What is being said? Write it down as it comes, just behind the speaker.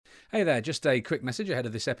Hey there, just a quick message ahead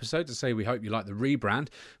of this episode to say we hope you like the rebrand,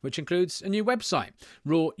 which includes a new website,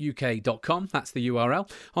 rawuk.com. That's the URL.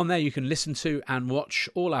 On there you can listen to and watch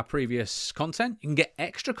all our previous content. You can get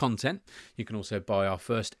extra content. You can also buy our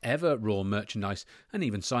first ever Raw merchandise and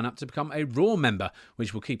even sign up to become a Raw member,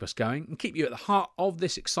 which will keep us going and keep you at the heart of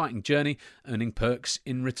this exciting journey, earning perks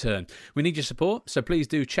in return. We need your support, so please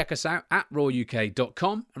do check us out at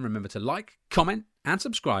rawuk.com and remember to like, comment and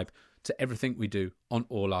subscribe to everything we do on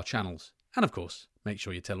all our channels. And of course, make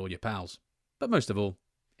sure you tell all your pals. But most of all,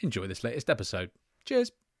 enjoy this latest episode.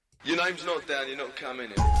 Cheers. Your name's not down, you're not coming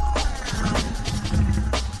in.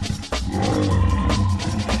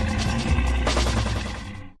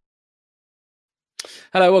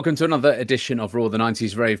 Hello, welcome to another edition of Raw the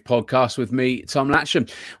 90s Rave podcast with me, Tom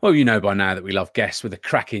Latcham. Well, you know by now that we love guests with a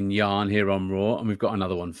cracking yarn here on Raw, and we've got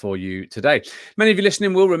another one for you today. Many of you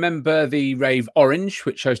listening will remember the Rave Orange,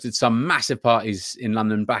 which hosted some massive parties in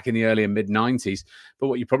London back in the early and mid-90s. But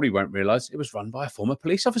what you probably won't realise, it was run by a former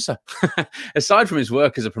police officer. Aside from his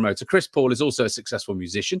work as a promoter, Chris Paul is also a successful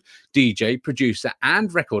musician, DJ, producer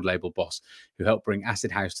and record label boss who helped bring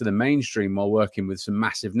Acid House to the mainstream while working with some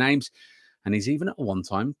massive names. And he's even at one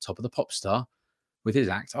time top of the pop star with his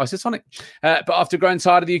act, ISOTONIK. But after growing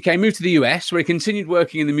tired of the UK, moved to the US, where he continued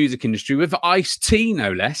working in the music industry with Ice-T,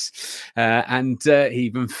 no less. And he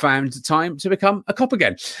even found time to become a cop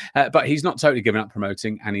again. But he's not totally given up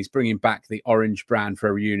promoting, and he's bringing back the Orange brand for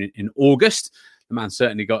a reunion in August. The man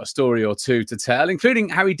certainly got a story or two to tell, including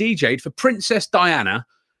how he DJ'd for Princess Diana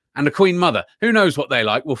and the Queen Mother. Who knows what they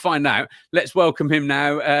like? We'll find out. Let's welcome him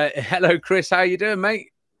now. Hello, Chris. How you doing, mate?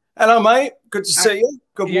 Hello, mate. Good to see you.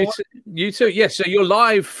 Good morning. You too. Yes. So you're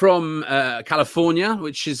live from California,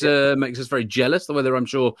 which is makes us very jealous. The weather, I'm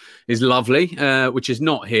sure, is lovely, which is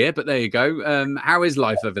not here. But there you go. How is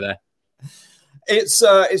life over there? It's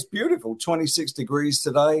beautiful. 26 degrees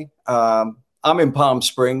today. I'm in Palm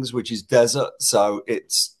Springs, which is desert, so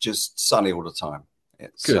it's just sunny all the time.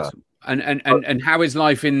 It's good. And how is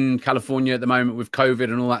life in California at the moment with COVID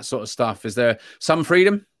and all that sort of stuff? Is there some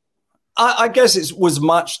freedom? I guess it was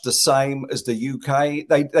much the same as the UK.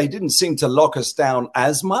 They didn't seem to lock us down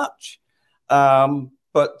as much. But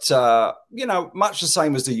much the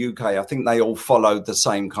same as the UK. I think they all followed the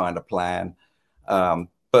same kind of plan.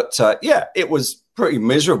 It was pretty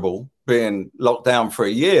miserable being locked down for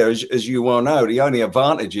a year. As you well know, the only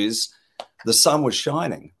advantage is the sun was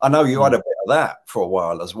shining. I know you had a bit of that for a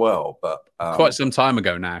while as well. But quite some time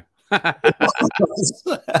ago now.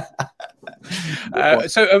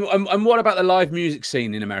 And what about the live music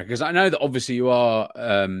scene in America? Because I know that obviously you are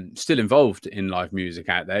still involved in live music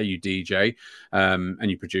out there. You DJ and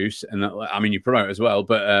you produce, and I mean you promote as well.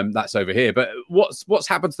 But that's over here. But what's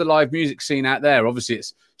happened to the live music scene out there? Obviously,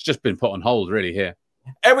 it's just been put on hold, really. Here,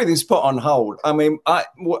 everything's put on hold. I mean, I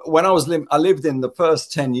lived in the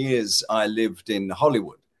first 10 years. I lived in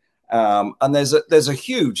Hollywood. And there's a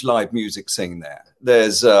huge live music scene there.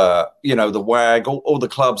 There's the WAG, all the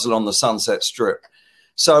clubs along the Sunset Strip.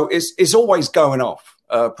 So it's always going off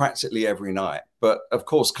practically every night. But of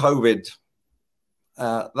course, COVID,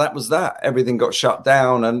 that was that. Everything got shut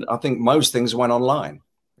down, and I think most things went online,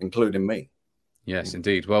 including me. Yes,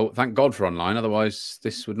 indeed. Well, thank God for online. Otherwise,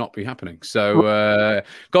 this would not be happening. So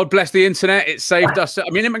God bless the internet. It saved us. I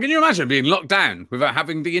mean, can you imagine being locked down without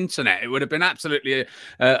having the internet? It would have been absolutely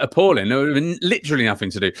appalling. There would have been literally nothing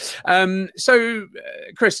to do. So,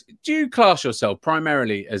 Chris, do you class yourself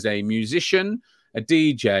primarily as a musician, a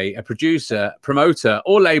DJ, a producer, promoter,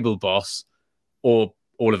 or label boss, or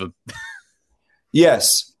all of them?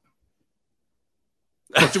 Yes.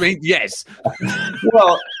 What do you mean? Yes.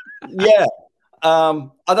 Well, yeah. I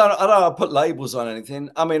don't put labels on anything.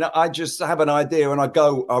 I mean, I just have an idea and I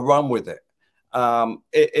run with it.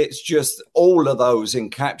 It's just all of those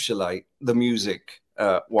encapsulate the music,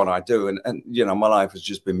 what I do. And my life has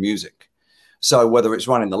just been music. So whether it's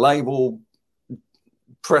running the label,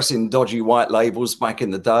 pressing dodgy white labels back in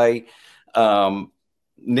the day,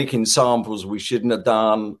 nicking samples we shouldn't have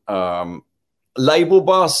done, label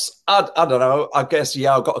boss, I don't know. I guess,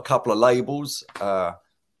 I've got a couple of labels,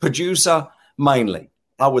 producer, mainly,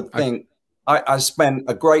 I would think. I spent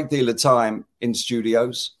a great deal of time in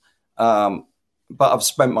studios, but I've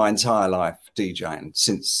spent my entire life DJing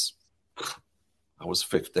since I was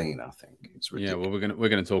 15. I think it's ridiculous. Yeah, well, we're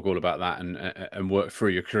gonna talk all about that and work through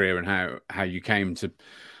your career and how you came to.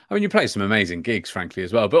 I mean, you play some amazing gigs, frankly,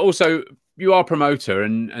 as well. But also, you are a promoter,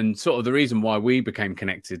 and sort of the reason why we became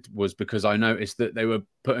connected was because I noticed that they were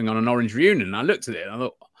putting on an Orange reunion, and I looked at it and I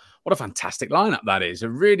thought, what a fantastic lineup that is. A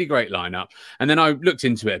really great lineup. And then I looked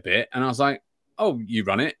into it a bit and I was like, oh, you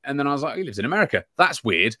run it. And then I was like, he lives in America. That's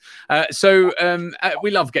weird.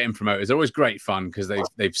 We love getting promoters. They're always great fun because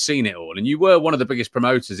they've seen it all. And you were one of the biggest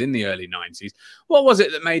promoters in the early 90s. What was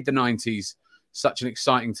it that made the 90s such an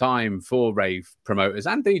exciting time for rave promoters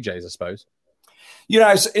and DJs, I suppose?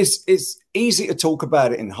 It's easy to talk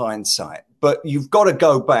about it in hindsight, but you've got to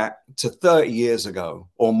go back to 30 years ago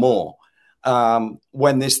or more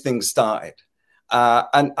when this thing started.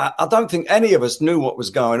 And I don't think any of us knew what was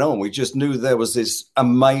going on. We just knew there was this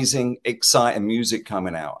amazing, exciting music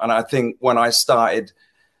coming out. And I think when I started,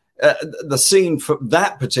 the scene for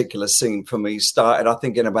that particular scene for me started, I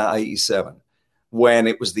think, in about 87, when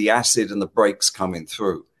it was the acid and the breaks coming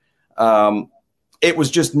through. It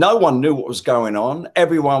was just no one knew what was going on.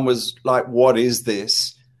 Everyone was like, what is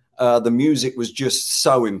this? The music was just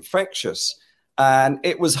so infectious, and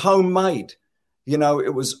it was homemade.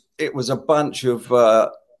 It was a bunch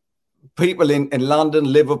of people in London,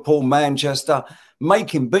 Liverpool, Manchester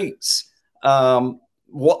making beats.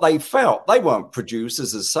 What they felt, they weren't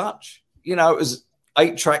producers as such. It was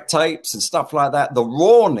 8-track tapes and stuff like that. The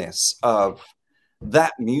rawness of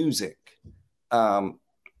that music,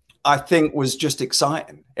 I think, was just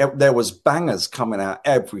exciting. There was bangers coming out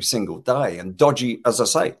every single day, and dodgy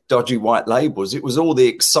white labels. It was all the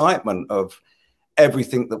excitement of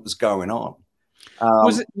everything that was going on.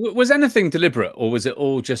 Was anything deliberate, or was it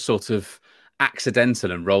all just sort of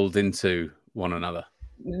accidental and rolled into one another?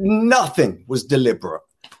 Nothing was deliberate.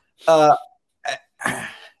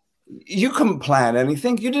 You couldn't plan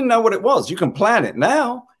anything. You didn't know what it was. You can plan it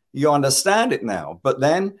now. You understand it now. But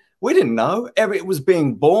then we didn't know. It was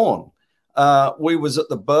being born. We was at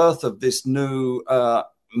the birth of this new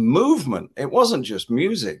movement. It wasn't just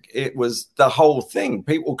music. It was the whole thing.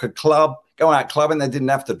 People could go out clubbing. They didn't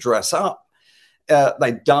have to dress up.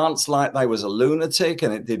 They danced like they was a lunatic,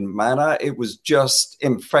 and it didn't matter. It was just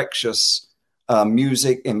infectious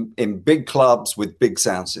music in big clubs with big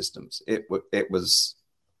sound systems. It was,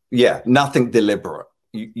 nothing deliberate.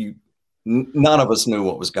 None of us knew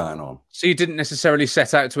what was going on. So you didn't necessarily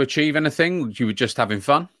set out to achieve anything? You were just having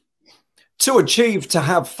fun? To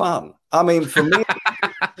have fun. I mean, for me,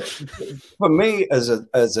 as a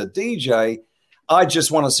DJ, I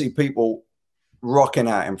just want to see people rocking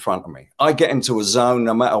out in front of me. I get into a zone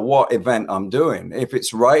no matter what event I'm doing. If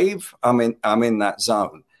it's rave, I'm in that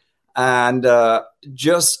zone. And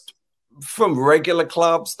just from regular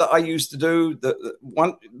clubs that I used to do,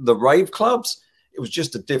 the rave clubs, it was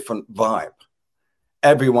just a different vibe.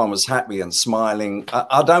 Everyone was happy and smiling.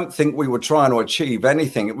 I don't think we were trying to achieve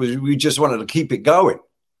anything. We just wanted to keep it going.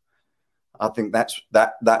 I think that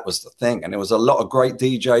was the thing. And there was a lot of great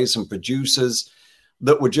DJs and producers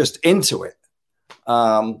that were just into it.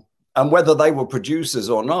 And whether they were producers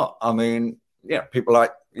or not, I mean, people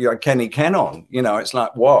like Kenny Kennon, it's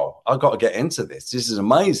like, whoa, I've got to get into this. This is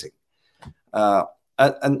amazing.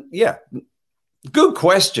 Good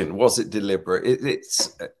question. Was it deliberate?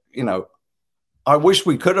 It's I wish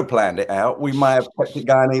we could have planned it out. We may have kept it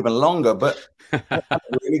going even longer, but it had a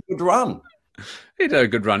really good run. It had a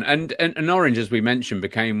good run. And Orange, as we mentioned,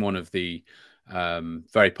 became one of the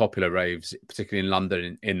very popular raves, particularly in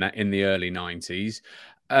London in the early 90s.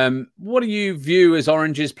 What do you view as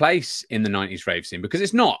Orange's place in the 90s rave scene? Because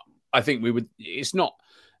it's not, I think it's not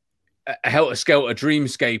a helter-skelter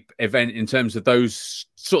dreamscape event in terms of those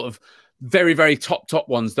sort of very, very top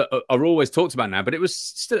ones that are always talked about now, but it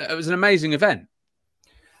was an amazing event.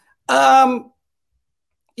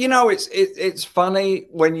 It's funny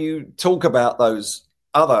when you talk about those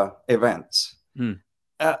other events.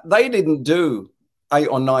 They didn't do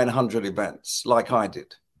 800 or 900 events like I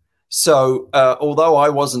did. So although I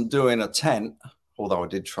wasn't doing a tent, although I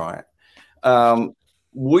did try it,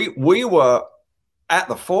 we were at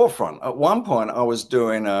the forefront. At one point, I was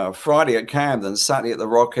doing Friday at Camden, Saturday at the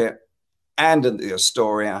Rocket, and at the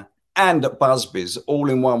Astoria, and at Busby's, all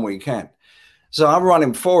in one weekend. So I'm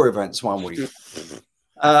running 4 events one week.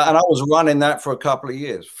 And I was running that for a couple of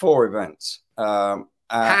years, 4 events.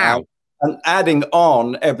 How? And adding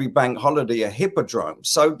on every bank holiday a hippodrome.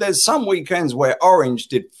 So there's some weekends where Orange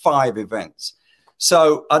did 5 events.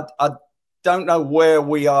 So I don't know where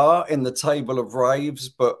we are in the table of raves,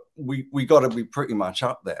 but we got to be pretty much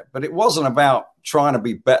up there. But it wasn't about trying to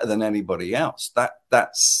be better than anybody else.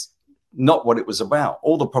 That's not what it was about.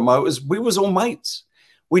 All the promoters, we was all mates.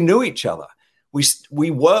 We knew each other.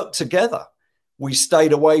 We worked together. We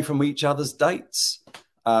stayed away from each other's dates.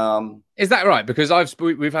 Is that right? Because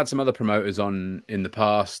we've had some other promoters on in the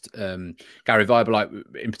past, Gary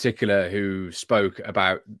Viberlite in particular, who spoke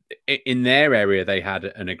about in their area they had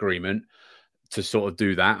an agreement to sort of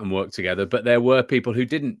do that and work together, but there were people who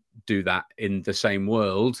didn't do that in the same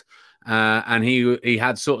world, and he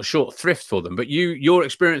had sort of short thrift for them. But your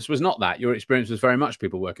experience was not that. Your experience was very much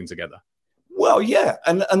people working together. Well, yeah,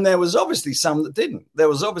 and there was obviously some that didn't. There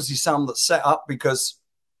was obviously some that set up because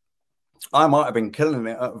I might have been killing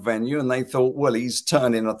it at a venue, and they thought, well, he's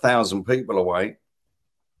turning 1,000 people away.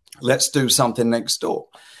 Let's do something next door.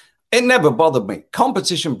 It never bothered me.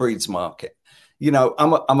 Competition breeds market. You know,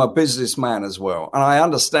 I'm a businessman as well, and I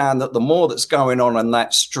understand that the more that's going on in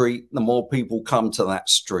that street, the more people come to that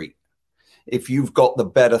street. If you've got the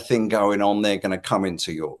better thing going on, they're going to come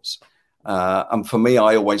into yours. And for me,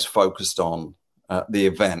 I always focused on the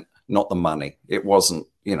event, not the money. It wasn't,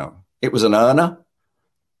 you know, it was an earner,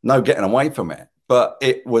 no getting away from it. But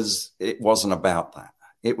it wasn't about that.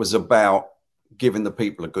 It was about giving the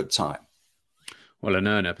people a good time. Well, an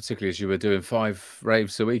earner, particularly as you were doing 5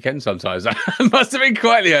 raves a weekend sometimes. That must have been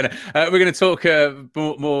quite the earner. We're going to talk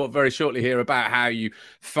more very shortly here about how you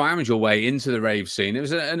found your way into the rave scene. It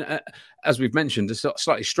was, as we've mentioned, a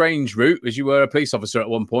slightly strange route, as you were a police officer at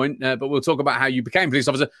one point. But we'll talk about how you became a police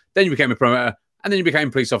officer, then you became a promoter, and then you became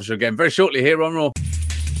a police officer again very shortly here on Raw.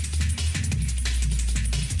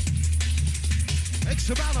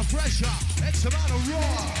 X amount of pressure, X amount of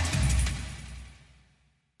Raw.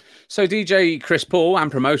 So DJ Chris Paul, and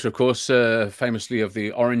promoter, of course, famously of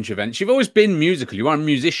the Orange events. You've always been musical. You are a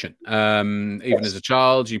musician. Even as a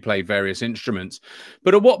child, you played various instruments.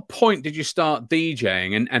 But at what point did you start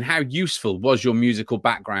DJing, and how useful was your musical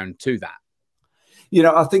background to that? You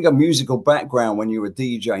know, I think a musical background when you're a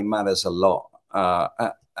DJ matters a lot.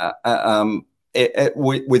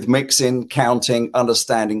 With mixing, counting,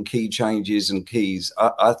 understanding key changes and keys,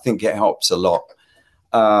 I think it helps a lot.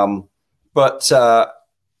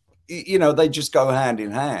 You know, they just go hand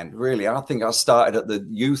in hand, really. I think I started at the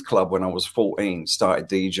youth club when I was 14, started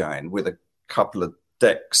DJing with a couple of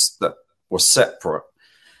decks that were separate.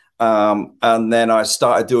 And then I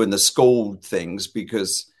started doing the school things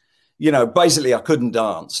because, you know, basically I couldn't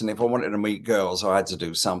dance. And if I wanted to meet girls, I had to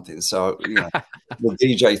do something. So, you know, the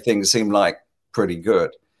DJ thing seemed like pretty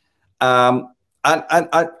good. And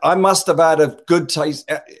I must have had a good taste.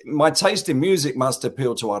 My taste in music must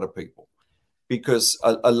appeal to other people, because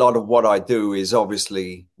a lot of what I do is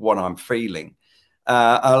obviously what I'm feeling.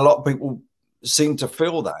 And a lot of people seem to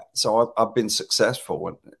feel that. So I've been successful.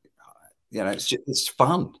 And, you know, it's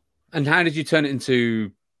fun. And how did you turn it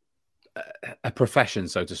into a profession,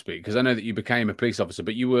 so to speak? Because I know that you became a police officer,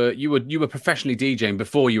 but you were professionally DJing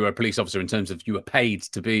before you were a police officer, in terms of you were paid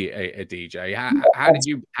to be a DJ. How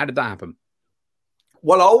did that happen?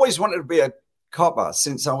 Well, I always wanted to be a copper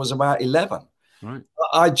since I was about 11. Right.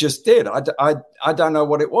 I just did. I don't know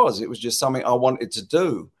what it was. It was just something I wanted to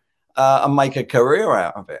do and make a career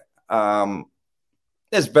out of it.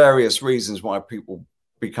 There's various reasons why people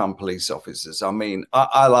become police officers. I mean,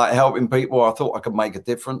 I like helping people. I thought I could make a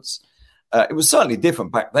difference. It was certainly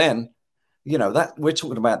different back then. You know, that we're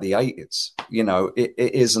talking about the 80s. You know, it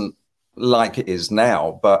isn't like it is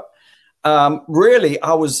now. But really,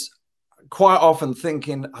 I was quite often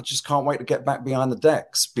thinking, I just can't wait to get back behind the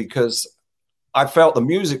decks, because I felt the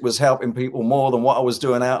music was helping people more than what I was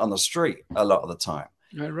doing out on the street a lot of the time.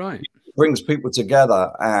 Oh, right. It brings people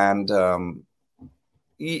together. And,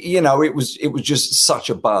 you know, it was just such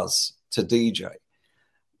a buzz to DJ.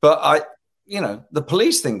 But the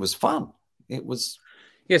police thing was fun. It was.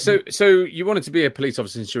 Yeah. So you wanted to be a police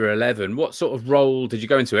officer since you were 11. What sort of role did you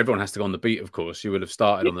go into? Everyone has to go on the beat, of course. You would have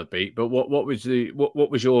started on the beat. But what was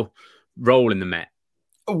your role in the Met?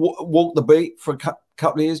 Walk the beat for a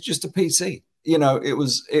couple of years, just a PC. You know, it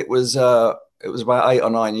was about 8 or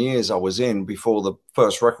 9 years I was in before the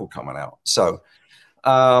first record coming out. So,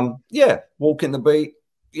 walking the beat.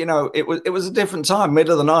 You know, it was a different time.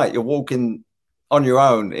 Middle of the night, you're walking on your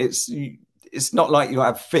own. It's not like you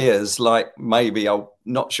have fears. Like, maybe I'm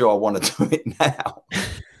not sure I want to do it now.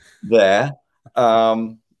 There,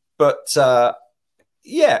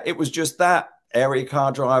 it was just that area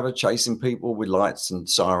car driver chasing people with lights and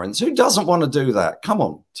sirens. Who doesn't want to do that? Come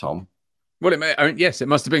on, Tom. Well, yes, it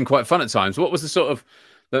must have been quite fun at times. What was the sort of?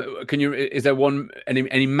 Is there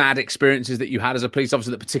any mad experiences that you had as a police officer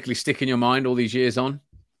that particularly stick in your mind all these years on?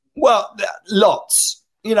 Well, lots.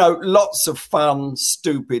 You know, lots of fun,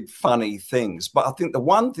 stupid, funny things. But I think the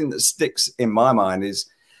one thing that sticks in my mind is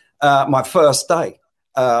my first day.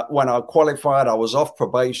 When I qualified, I was off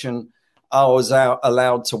probation. I was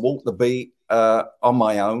allowed to walk the beat on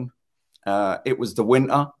my own. It was the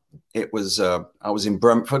winter. It was I was in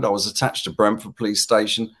Brentford. I was attached to Brentford Police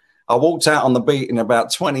Station. I walked out on the beat, and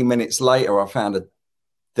about 20 minutes later, I found a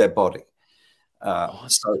dead body.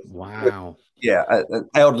 Wow. Yeah, an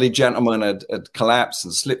elderly gentleman had collapsed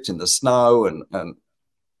and slipped in the snow, and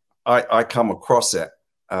I come across it,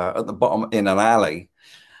 at the bottom in an alley.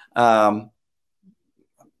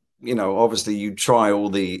 Obviously you try all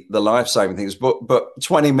the life-saving things, but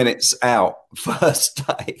 20 minutes out first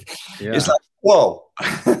day, it's like, whoa.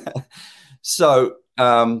 So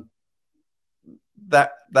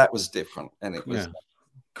that was different, and it was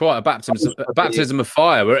quite a baptism of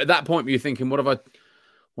fire. Where at that point you're thinking, what have I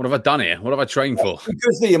done here? What have I trained for?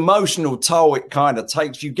 Because the emotional toll it kind of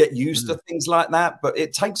takes, you get used to things like that, but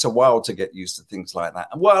it takes a while to get used to things like that.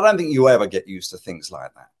 Well, I don't think you ever get used to things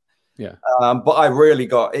like that. Yeah. But I really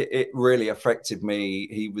got it. It really affected me.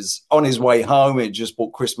 He was on his way home. He just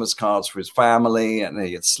bought Christmas cards for his family, and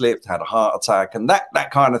he had slipped, had a heart attack, and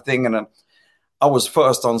that kind of thing. And I was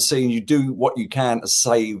first on scene. You do what you can to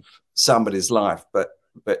save somebody's life, but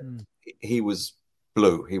he was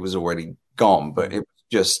blue. He was already gone. But it was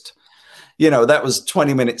just, that was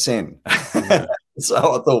 20 minutes in. So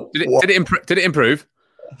I thought, did it improve? Did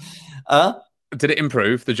it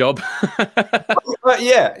improve the job?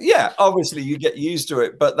 Yeah. Obviously, you get used to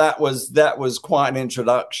it, but that was quite an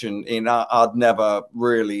introduction. I'd never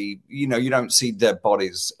really, you don't see dead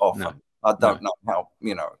bodies often. No. I don't know how.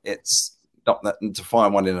 It's not that to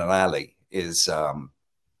find one in an alley is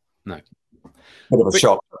bit of a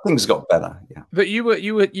shock. Things got better. Yeah. But you were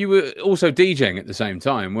also DJing at the same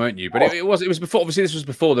time, weren't you? But it was before. Obviously, this was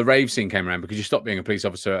before the rave scene came around, because you stopped being a police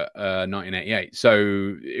officer 1988.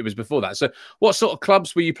 So it was before that. So what sort of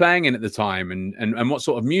clubs were you playing in at the time, and what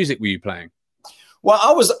sort of music were you playing? Well,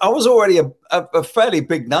 I was already a fairly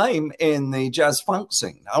big name in the jazz funk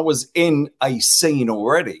scene. I was in a scene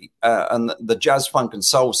already, and the jazz funk and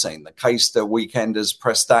soul scene, the Caister Weekenders,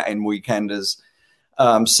 Prestatin Weekenders.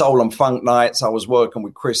 Soul and Funk Nights. I was working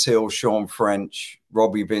with Chris Hill, Sean French,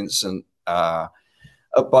 Robbie Vincent. At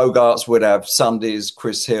Bogarts would have Sundays,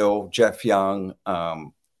 Chris Hill, Jeff Young. I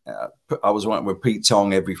was working with Pete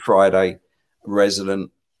Tong every Friday, resident.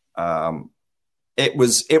 It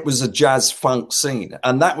was a jazz funk scene,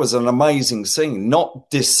 and that was an amazing scene, not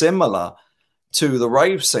dissimilar to the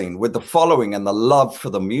rave scene, with the following and the love for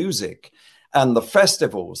the music and the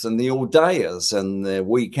festivals and the all-dayers and the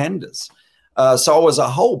weekenders. So I was a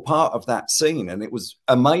whole part of that scene, and it was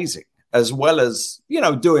amazing, as well as,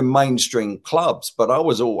 doing mainstream clubs. But I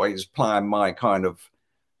was always playing my kind of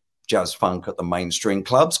jazz funk at the mainstream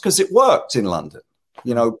clubs because it worked in London.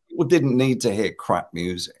 People didn't need to hear crap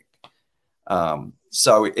music.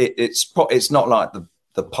 So it's not like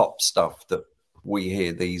the pop stuff that we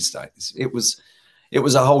hear these days. It was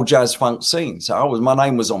a whole jazz funk scene. So my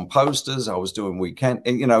name was on posters. I was doing weekend,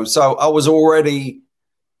 so I was already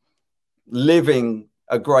living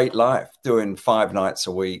a great life, doing 5 nights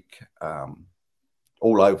a week,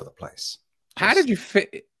 all over the place. How did you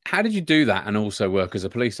do that and also work as a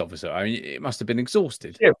police officer? I mean, it must have been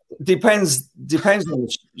exhausted. Yeah, depends on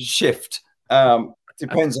the shift.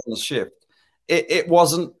 Depends on the shift. It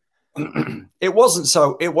wasn't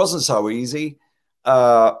so easy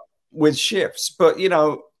with shifts, but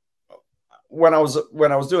when I was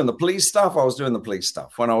doing the police stuff, I was doing the police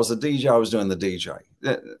stuff. When I was a DJ, I was doing the DJ.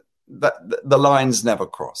 The lines never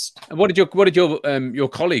crossed. And what did your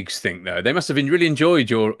colleagues think, though? They must have really enjoyed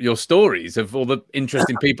your stories of all the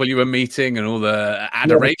interesting people you were meeting and all the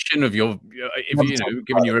adoration of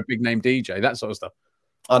given you a big name DJ, that sort of stuff.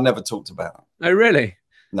 I never talked about it. Oh, really?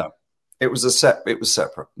 No, it was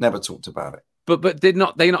separate. Never talked about it. But did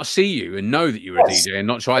they not see you and know that you were a DJ and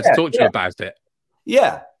not try to talk to you about it?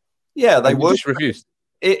 Yeah, they would. Just refused.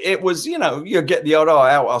 It was, you get the odd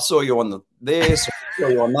out. I saw you on this, or I saw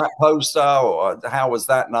you on that poster, or how was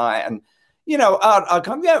that night? And, I'd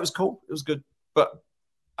come, it was cool. It was good. But,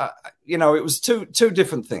 it was two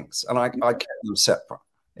different things. And I kept them separate.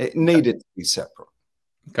 It needed to be separate.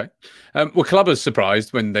 Okay. Were clubbers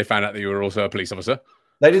surprised when they found out that you were also a police officer?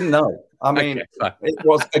 They didn't know. I mean,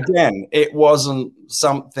 it wasn't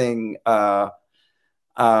something I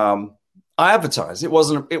advertised. It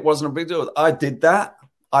wasn't a big deal. I did that.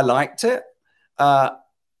 I liked it. I'm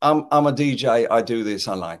a DJ. I do this.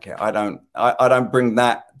 I like it. I don't bring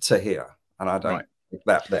that to here, and I don't think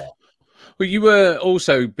that there. Well, you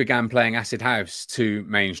also began playing acid house to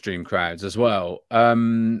mainstream crowds as well.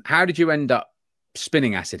 How did you end up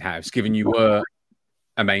spinning acid house, given you were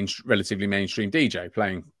a relatively mainstream DJ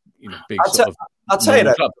playing, big I'll tell you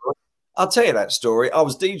that story. I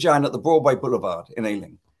was DJing at the Broadway Boulevard in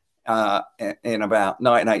Ealing in about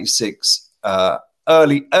 1986.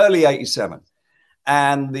 Early 87,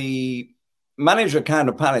 and the manager of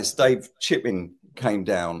Camden Palace, Dave Chipping, came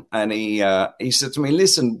down, and he said to me,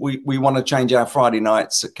 "Listen, we want to change our Friday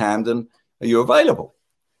nights at Camden. Are you available?"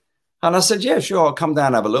 And I said, "Yeah, sure. I'll come down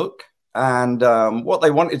and have a look." And what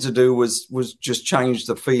they wanted to do was just change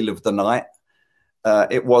the feel of the night.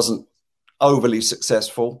 It wasn't overly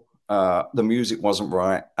successful. The music wasn't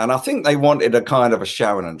right. And I think they wanted a kind of a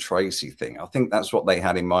Sharon and Tracy thing. I think that's what they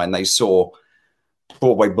had in mind. They saw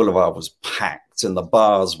Broadway Boulevard was packed and the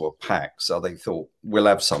bars were packed. So they thought, we'll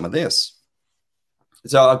have some of this.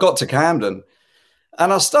 So I got to Camden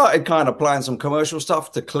and I started kind of playing some commercial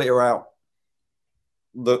stuff to clear out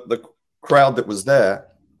the crowd that was there,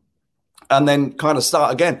 and then kind of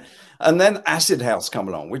start again. And then Acid House come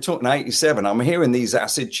along. We're talking 87. I'm hearing these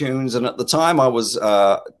acid tunes. And at the time I was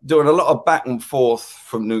doing a lot of back and forth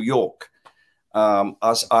from New York.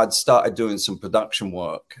 I'd started doing some production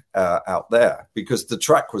work out there because the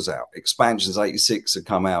track was out. Expansions 86 had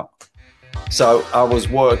come out. So I was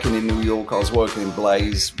working in New York. I was working in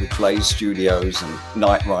Blaze with Blaze Studios and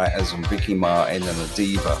Night Writers and Vicky Martin and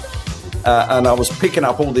Adiva. And I was picking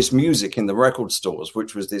up all this music in the record stores,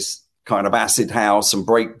 which was this kind of acid house and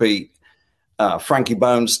breakbeat, Frankie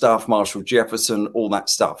Bones stuff, Marshall Jefferson, all that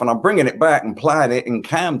stuff. And I'm bringing it back and playing it in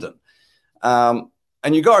Camden. And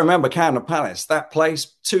you got to remember Camden Palace, that place,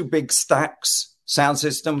 2 big stacks, sound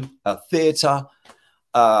system, a theater.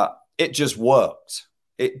 It just worked.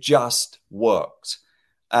 It just worked.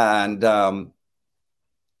 And I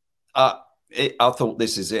thought,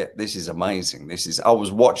 this is it. This is amazing. I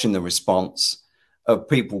was watching the response of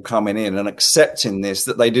people coming in and accepting this,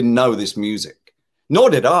 that they didn't know this music. Nor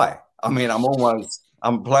did I. I mean,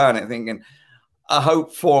 I'm playing it thinking, I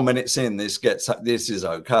hope 4 minutes in this is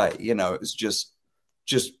okay. You know, it's just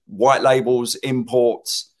white labels,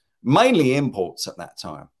 imports, mainly imports at that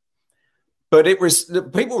time. But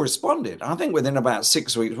people responded. I think within about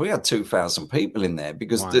 6 weeks, we had 2,000 people in there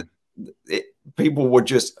because wow. People were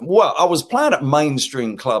just, well, I was playing at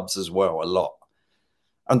mainstream clubs as well, a lot,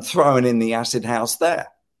 and throwing in the acid house there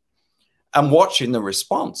and watching the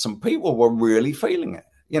response. And people were really feeling it,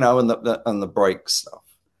 you know, and the break stuff.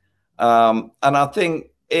 And I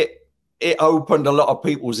think it opened a lot of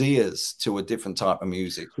people's ears to a different type of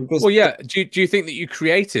music. Well, yeah. Do you think that you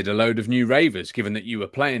created a load of new ravers, given that you were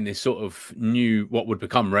playing this sort of new, what would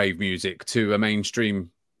become rave music to a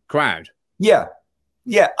mainstream crowd? Yeah.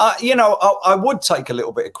 Yeah. You know, I would take a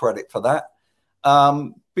little bit of credit for that.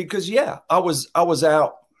 Because yeah, I was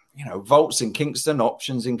out, you know, Volts in Kingston,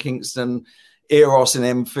 Options in Kingston, Eros in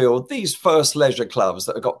Enfield, these first leisure clubs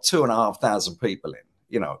that have got 2,500 people in,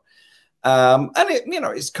 you know. And it, you know,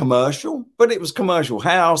 it's commercial, but it was commercial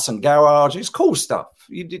house and garage. It's cool stuff.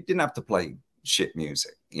 You didn't have to play shit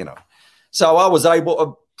music, you know. So I was able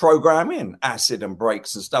to program in acid and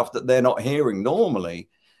breaks and stuff that they're not hearing normally.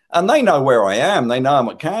 And they know where I am. They know I'm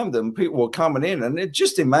at Camden. People were coming in, and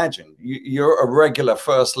just imagine you're a regular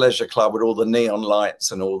first leisure club with all the neon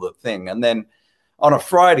lights and all the thing. And then on a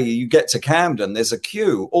Friday, you get to Camden, there's a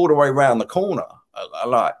queue all the way around the corner,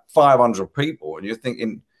 like 500 people. And you're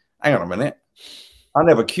thinking, hang on a minute, I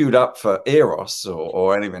never queued up for Eros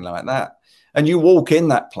or anything like that. And you walk in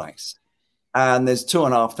that place and there's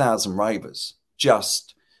 2,500 ravers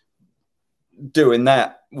just doing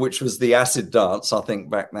that, which was the acid dance, I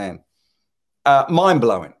think, back then.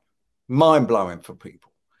 Mind-blowing for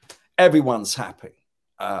people. Everyone's happy.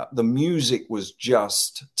 The music was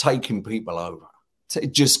just taking people over,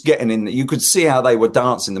 just getting in. You could see how they were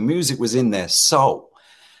dancing. The music was in their soul.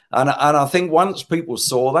 And I think once people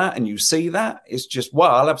saw that and you see that, it's just,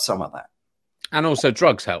 well, I'll have some of that. And also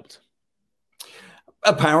drugs helped.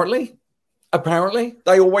 Apparently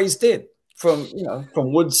they always did. From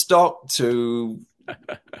Woodstock to,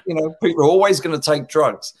 you know, people are always going to take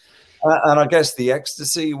drugs. And I guess the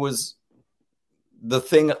ecstasy was the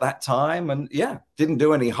thing at that time. And yeah, didn't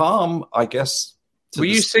do any harm, I guess. Were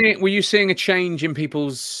you seeing a change in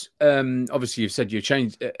people's, obviously you've said you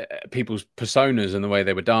changed people's personas and the way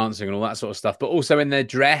they were dancing and all that sort of stuff, but also in their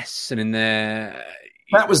dress and in their...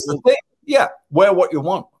 That was the thing. Yeah. Wear what you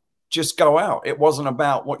want. Just go out. It wasn't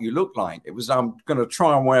about what you look like. It was, I'm going to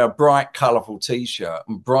try and wear a bright, colorful T-shirt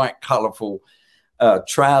and bright, colorful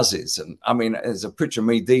trousers. And I mean, there's a picture of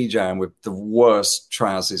me DJing with the worst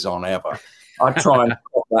trousers on ever. I try and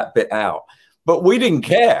cut that bit out. But we didn't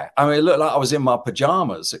care. I mean, it looked like I was in my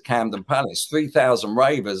pajamas at Camden Palace, 3,000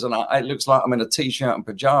 ravers, and it looks like I'm in a T-shirt and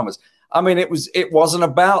pajamas. I mean, it wasn't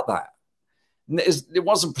about that. It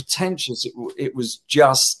wasn't pretentious. It was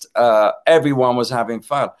just everyone was having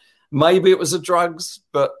fun. Maybe it was the drugs,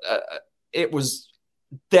 but it was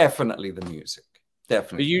definitely the music.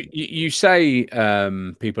 Definitely. You say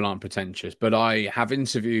people aren't pretentious, but I have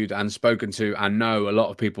interviewed and spoken to and know a lot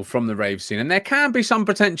of people from the rave scene, and there can be some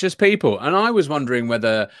pretentious people. And I was wondering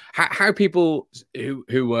whether how people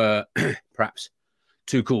who were perhaps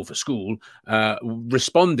too cool for school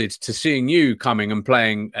responded to seeing you coming and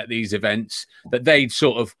playing at these events, that they'd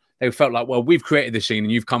they felt like, well, we've created the scene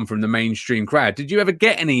and you've come from the mainstream crowd. Did you ever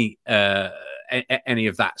get any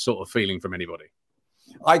of that sort of feeling from anybody?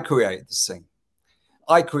 I created the scene.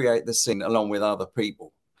 I create the scene along with other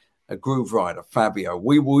people. A Groove Rider, Fabio.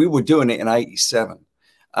 We were doing it in '87.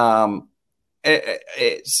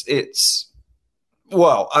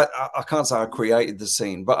 Well, I can't say I created the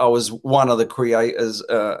scene, but I was one of the creators,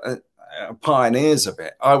 pioneers of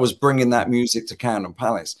it. I was bringing that music to Camden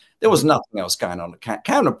Palace. There was nothing else going on at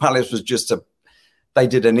Camden Palace. Was just they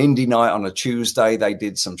did an indie night on a Tuesday. They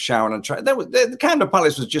did some Sharon and Trey. The Camden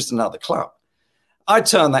Palace was just another club. I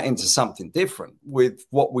turned that into something different with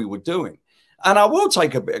what we were doing. And I will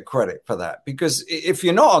take a bit of credit for that, because if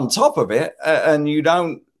you're not on top of it and you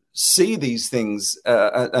don't see these things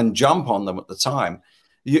and jump on them at the time,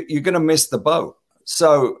 you're going to miss the boat.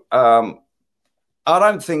 So I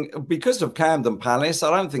don't think, because of Camden Palace,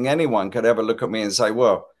 I don't think anyone could ever look at me and say,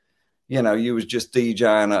 well, you know, you was just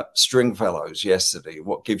DJing at Stringfellows yesterday.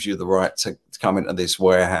 What gives you the right to come into this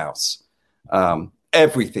warehouse?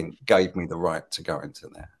 Everything gave me the right to go into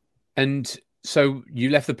there. And so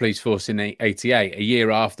you left the police force in '88, a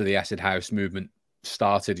year after the Acid House movement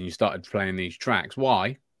started, and you started playing these tracks.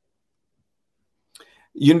 Why?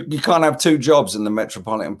 You can't have two jobs in the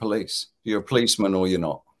Metropolitan Police. You're a policeman or you're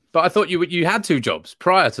not. But I thought you had two jobs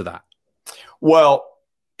prior to that. Well,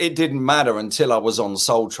 it didn't matter until I was on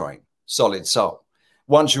Soul Train, Solid Soul.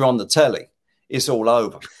 Once you're on the telly, it's all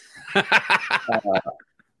over.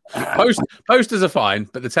 Posters are fine,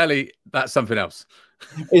 but the telly, that's something else.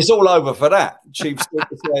 It's all over for that. Chief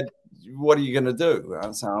said, what are you going to do?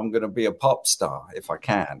 I said, I'm going to be a pop star if I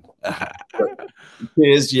can.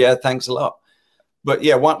 Cheers. Yeah, thanks a lot. But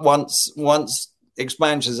yeah, once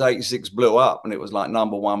Expansions '86 blew up and it was like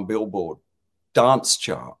 #1 Billboard dance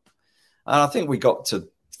chart. And I think we got to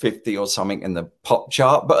 50 or something in the pop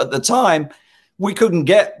chart. But at the time, we couldn't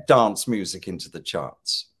get dance music into the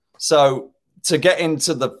charts. So to get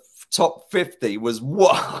into the top 50 was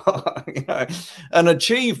an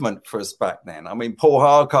achievement for us back then. I mean, Paul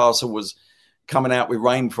Hardcastle was coming out with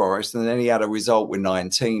Rainforest, and then he had a result with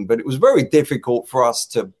 19. But it was very difficult for us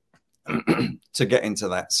to get into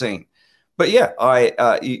that scene. But yeah,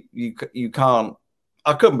 you can't.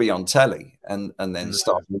 I couldn't be on telly and then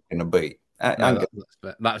start looking a beat.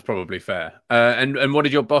 That's probably fair. And what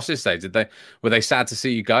did your bosses say? Were they sad to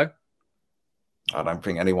see you go? I don't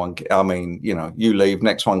think anyone. I mean, you know, you leave,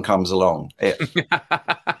 next one comes along.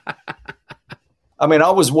 I mean, I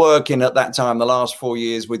was working at that time the last 4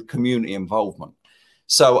 years with community involvement.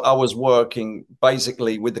 So I was working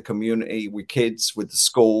basically with the community, with kids, with the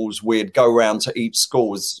schools. We'd go around to each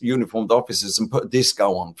school as uniformed officers and put a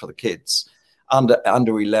disco on for the kids under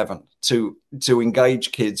 11 to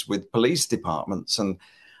engage kids with police departments and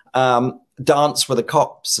dance with the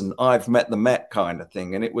cops and I've met the Met kind of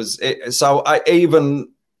thing. And so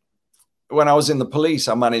even when I was in the police,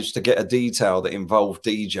 I managed to get a detail that involved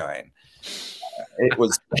DJing.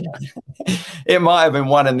 It might have been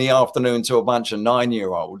 1 PM to a bunch of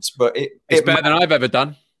 9-year-olds, but it's better than I've ever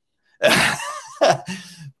done.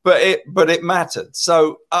 but it mattered.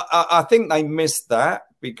 So I think they missed that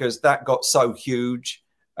because that got so huge.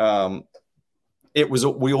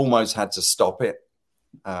 We almost had to stop it.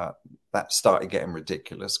 That started getting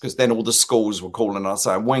ridiculous because then all the schools were calling us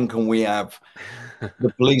saying, when can we have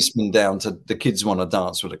the policemen down to the kids want to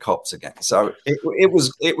dance with the cops again? So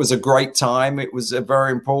it was a great time. It was a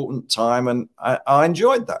very important time and I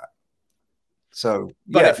enjoyed that. So,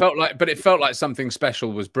 but it felt like something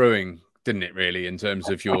special was brewing, didn't it, really, in terms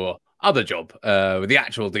of your other job with the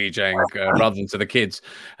actual DJing rather than to the kids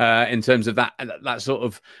in terms of that sort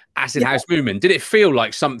of acid house movement? Did it feel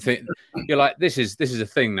like something you're like, this is a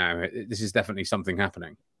thing now, this is definitely something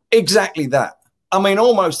happening? Exactly that. I mean,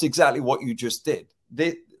 almost exactly what you just did.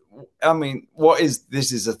 This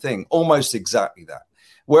is a thing, almost exactly that.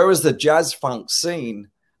 Whereas the jazz funk scene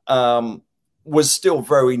was still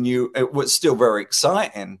very new, it was still very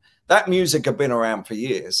exciting. That music had been around for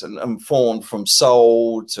years and formed from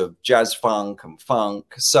soul to jazz funk and funk.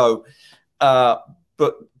 So, but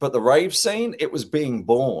the rave scene, it was being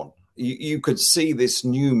born. You could see this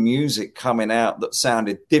new music coming out that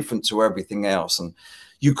sounded different to everything else. And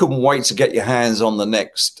you couldn't wait to get your hands on the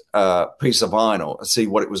next piece of vinyl and see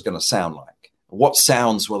what it was going to sound like. What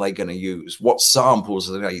sounds were they going to use? What samples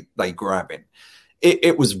are they grabbing?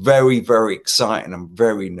 It was very, very exciting and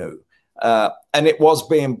very new. And it was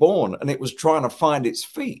being born and it was trying to find its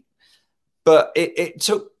feet. But it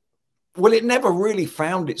never really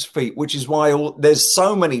found its feet, which is why there's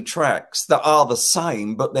so many tracks that are the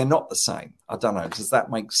same, but they're not the same. I don't know. Does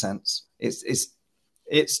that make sense? It's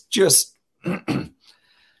just,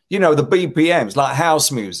 the BPMs, like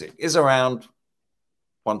house music, is around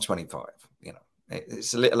 125.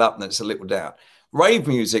 It's a little up and it's a little down. Rave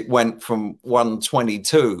music went from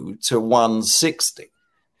 122 to 160.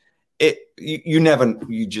 It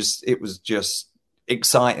was just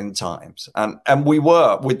exciting times. And we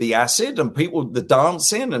were with the acid and people, the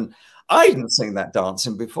dancing, and I hadn't seen that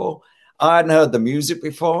dancing before. I hadn't heard the music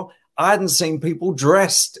before. I hadn't seen people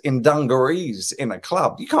dressed in dungarees in a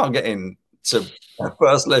club. You can't get into a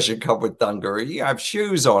First Leisure Club with dungaree. You have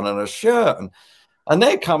shoes on and a shirt, and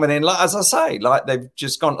they're coming in, like, as I say, like they've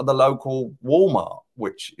just gone to the local Walmart,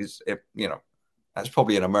 which is, that's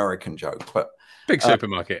probably an American joke, but big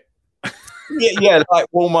supermarket. Yeah, like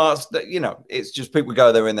Walmart's. It's just people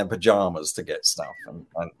go there in their pajamas to get stuff,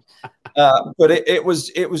 but it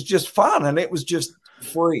was just fun and it was just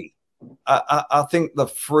free. I think the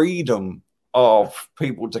freedom of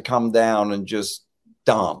people to come down and just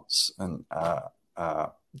dance and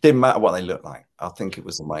didn't matter what they looked like. I think it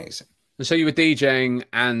was amazing. And so you were DJing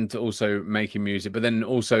and also making music, but then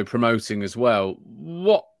also promoting as well.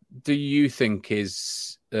 What do you think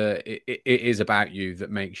is it is about you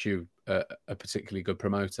that makes you a particularly good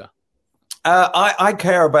promoter? I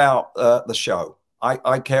care about the show.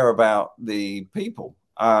 I care about the people.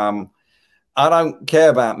 I don't care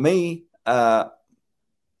about me.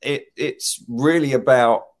 It's really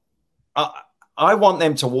about, I want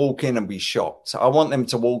them to walk in and be shocked. I want them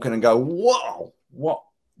to walk in and go, whoa, what?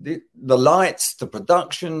 The lights, the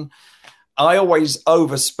production. I always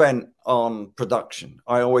overspent on production.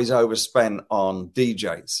 I always overspent on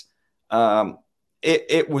DJs.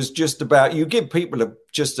 It was just about, you give people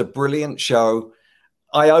just a brilliant show.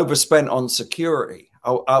 I overspent on security.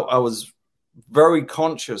 I was very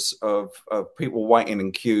conscious of people waiting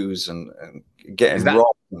in queues and getting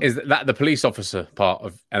robbed. Is that the police officer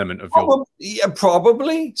element of your? Yeah,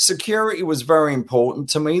 probably. Security was very important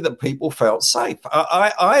to me, that people felt safe.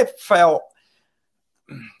 I felt,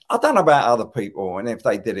 I don't know about other people and if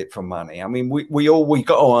they did it for money. I mean, we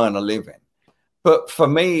got to earn a living. But for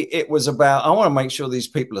me, it was about, I want to make sure these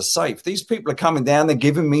people are safe. These people are coming down, they're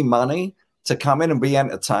giving me money to come in and be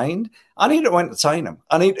entertained. I need to entertain them.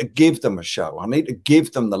 I need to give them a show. I need to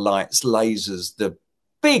give them the lights, lasers, the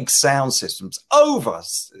big sound systems. Over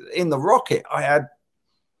in the Rocket, I had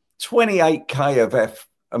 28K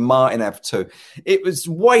of Martin F2. It was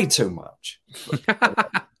way too much.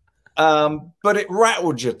 But it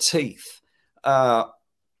rattled your teeth.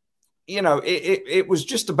 It was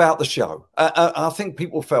just about the show. I think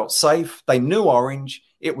people felt safe. They knew Orange.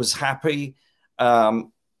 It was happy.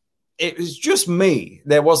 It was just me.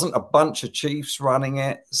 There wasn't a bunch of chiefs running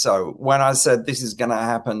it. So when I said this is going to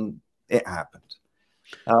happen, it happened.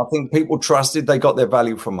 And I think people trusted. They got their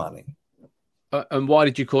value for money. And why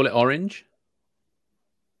did you call it Orange?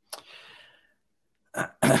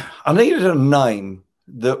 I needed a name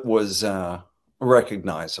that was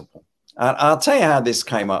recognizable. And I'll tell you how this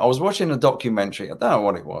came up. I was watching a documentary. I don't know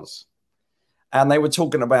what it was. And they were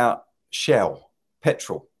talking about Shell,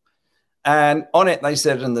 petrol. And on it, they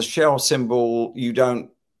said, in the Shell symbol, you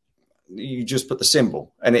just put the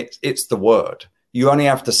symbol and it's the word. You only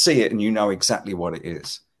have to see it and you know exactly what it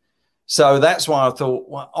is. So that's why I thought,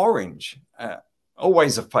 well, orange,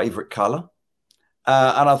 always a favorite color.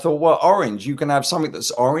 And I thought, well, orange, you can have something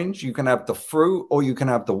that's orange, you can have the fruit, or you can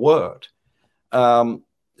have the word.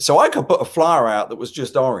 So I could put a flyer out that was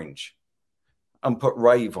just orange and put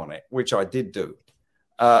rave on it, which I did do.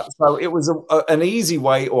 So it was an easy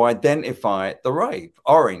way to identify the rave.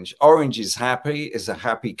 Orange. Orange is happy. It's a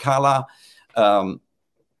happy color.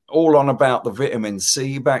 All on about the vitamin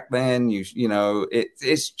C back then.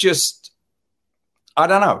 It's just, I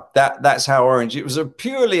don't know. That's how Orange. It was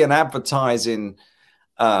purely an advertising,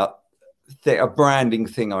 a branding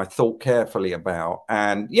thing I thought carefully about.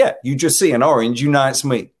 And yeah, you just see an orange, you know it's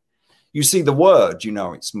me. You see the word, you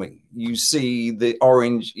know it's me. You see the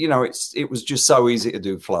orange, it was just so easy to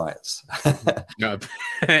do flyers. No.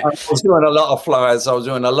 I was doing a lot of flyers. I was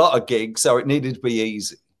doing a lot of gigs, so it needed to be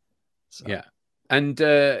easy. So. Yeah. And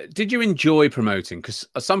did you enjoy promoting? Because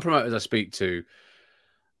some promoters I speak to,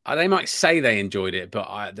 they might say they enjoyed it,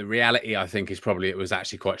 but the reality, I think, is probably it was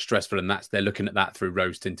actually quite stressful, and they're looking at that through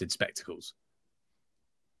rose-tinted spectacles.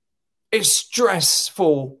 It's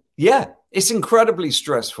stressful. Yeah, it's incredibly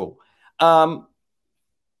stressful.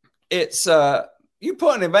 It's you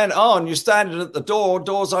put an event on, you're standing at the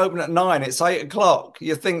doors open at 9, it's 8 o'clock.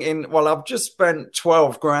 You're thinking, well, I've just spent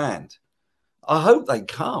 12 grand. I hope they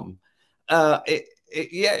come.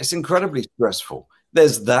 It's incredibly stressful.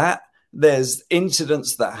 There's that. There's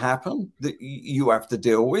incidents that happen that you have to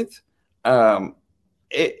deal with.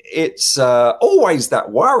 It's always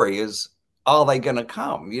that worry is, are they going to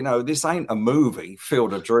come? You know, this ain't a movie,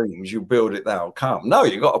 Field of Dreams. You build it, they'll come. No,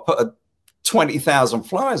 you got to put 20,000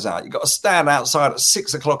 flyers out. You got to stand outside at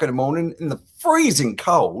 6 o'clock in the morning in the freezing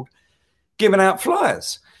cold, giving out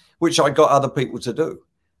flyers, which I got other people to do.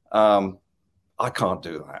 I can't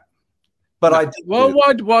do that, but I did. Well,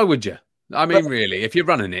 why would you? I mean, really, if you're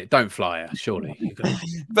running it, don't fly her, surely.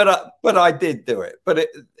 But I did do it. But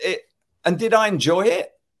and did I enjoy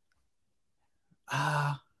it?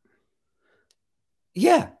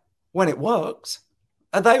 Yeah, when it works.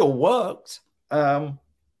 And they all worked.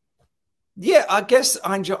 Yeah, I guess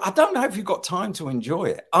I enjoy. I don't know if you've got time to enjoy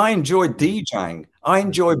it. I enjoyed DJing. I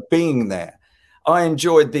enjoyed being there. I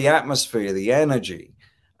enjoyed the atmosphere, the energy.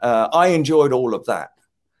 I enjoyed all of that.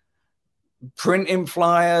 Printing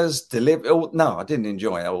flyers, no, I didn't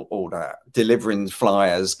enjoy all that. Delivering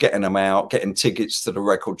flyers, getting them out, getting tickets to the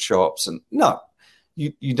record shops, and no,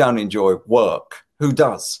 you don't enjoy work. Who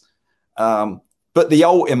does? But the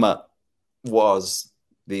ultimate was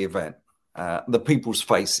the event, the people's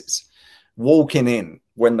faces, walking in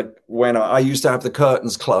when I used to have the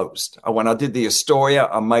curtains closed. When I did the Astoria,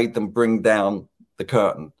 I made them bring down the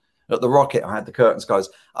curtain. At the Rocket, I had the curtains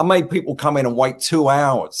closed. I made people come in and wait 2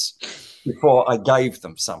 hours before I gave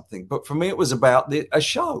them something. But for me, it was about a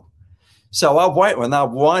show. So I'd wait and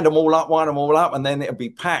I'd wind them all up, and then it'd be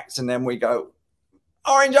packed. And then we go,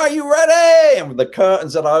 Orange, are you ready? And with the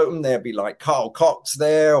curtains that open, there'd be like Carl Cox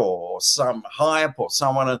there or some hype or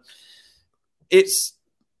someone. It's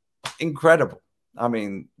incredible. I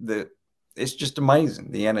mean, it's just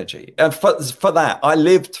amazing, the energy. And for that, I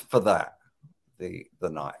lived for that, the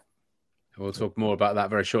night. We'll talk more about that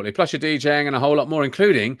very shortly. Plus your DJing and a whole lot more,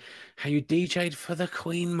 including how you DJ'd for the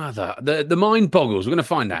Queen Mother. The mind boggles. We're going to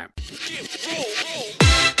find out.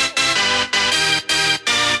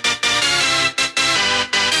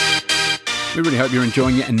 We really hope you're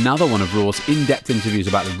enjoying yet another one of Raw's in-depth interviews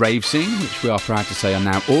about the rave scene, which we are proud to say are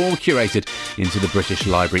now all curated into the British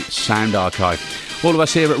Library Sound Archive. All of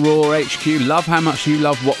us here at Raw HQ love how much you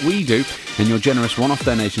love what we do, and your generous one-off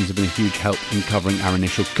donations have been a huge help in covering our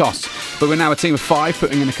initial costs. But we're now a team of 5,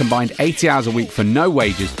 putting in a combined 80 hours a week for no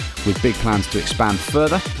wages, with big plans to expand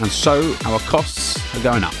further, and so our costs are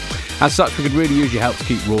going up. As such, we could really use your help to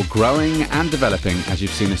keep Raw growing and developing, as you've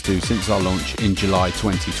seen us do since our launch in July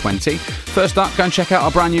 2020. First up, go and check out our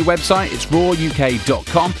brand new website. It's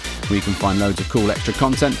rawuk.com, where you can find loads of cool extra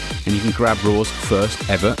content, and you can grab Raw's first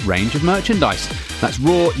ever range of merchandise. That's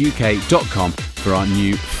rawuk.com for our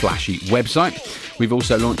new flashy website. We've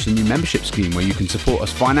also launched a new membership scheme where you can support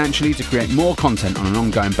us financially to create more content on an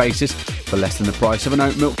ongoing basis for less than the price of an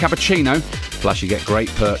oat milk cappuccino. Plus, you get great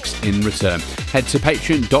perks in return. Head to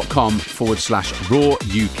patreon.com/Raw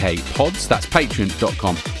UK Pods. That's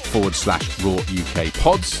patreon.com/Raw UK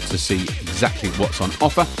Pods to see exactly what's on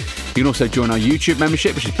offer. You can also join our YouTube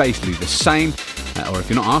membership, which is basically the same. Or if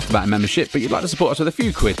you're not asked about a membership, but you'd like to support us with a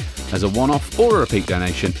few quid as a one-off or a repeat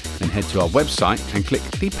donation, then head to our website and click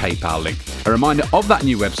the PayPal link. A reminder of that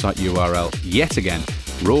new website URL, yet again,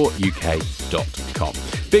 rawuk.com.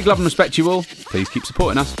 Big love and respect to you all. Please keep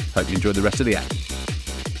supporting us. Hope you enjoy the rest of the act.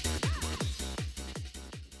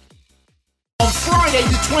 On Friday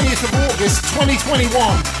the 20th of August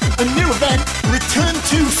 2021, a new event, Return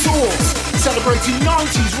to Source, celebrating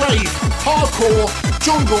 90s rave, hardcore,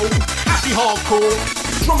 jungle, happy hardcore,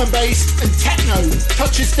 drum and bass and techno,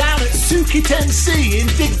 touches down at Suki 10C in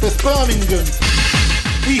Digbeth, Birmingham.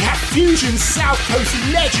 We have Fusion South Coast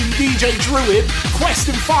legend DJ Druid, Quest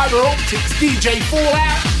and Fibre Optics DJ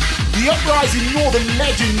Fallout, the Uprising Northern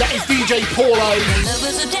legend that is DJ Paulo,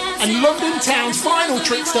 and London Town's final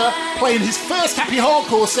trickster playing his first happy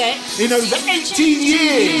hardcore set in over 18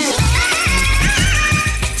 years.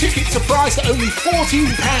 Tickets are priced at only £14.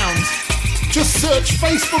 Just search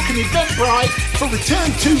Facebook and Eventbrite for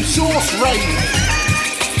Return to Source Rave.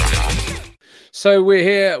 So we're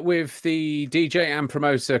here with the DJ and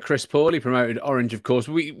promoter Chris Paul. He promoted Orange, of course.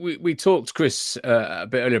 We talked, Chris, a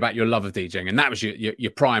bit earlier about your love of DJing, and that was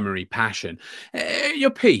your primary passion. Your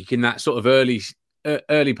peak in that sort of early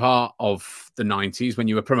part of the 90s when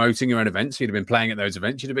you were promoting your own events. You'd have been playing at those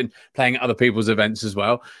events. You'd have been playing at other people's events as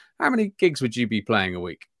well. How many gigs would you be playing a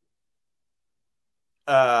week?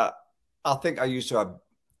 I think I used to have...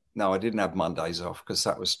 No, I didn't have Mondays off because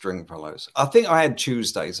that was Stringfellows. I think I had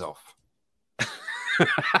Tuesdays off.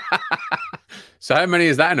 So how many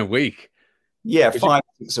is that in a week? Yeah, 5,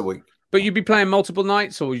 6 a week. But you'd be playing multiple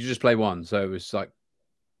nights, or would you just play one? So it was like...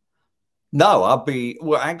 No, I'd be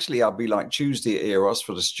like Tuesday at Eros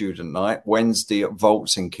for the student night, Wednesday at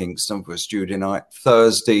Volts in Kingston for a student night,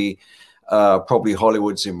 Thursday probably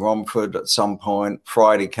Hollywood's in Romford at some point,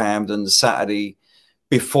 Friday Camden, Saturday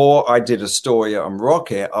before I did Astoria and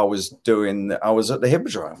Rocket, I was at the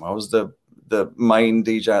Hippodrome. I was the main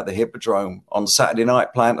DJ at the Hippodrome on Saturday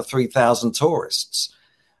night playing to 3,000 tourists.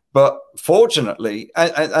 But fortunately,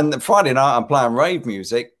 and the Friday night I'm playing rave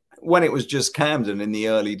music when it was just Camden in the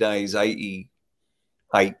early days,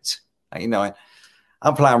 88, 89.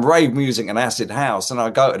 I'm playing rave music and acid house, and I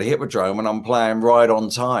go to the Hippodrome and I'm playing Ride on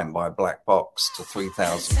Time by Black Box to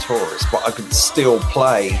 3,000 tourists, but I could still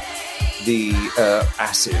play the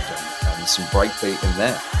acid and some breakbeat in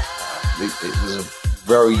there. It was a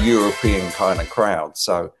very European kind of crowd.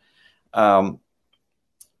 So, yeah,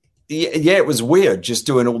 it was weird just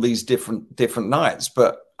doing all these different nights,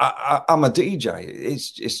 but I'm a DJ.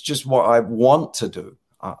 It's just what I want to do.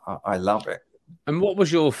 I love it. And what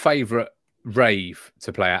was your favourite rave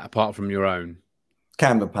to play at apart from your own?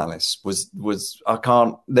 Camden Palace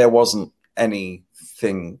there wasn't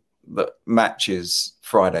anything that matches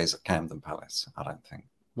Fridays at Camden Palace, I don't think.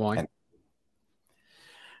 Why?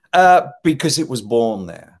 Because it was born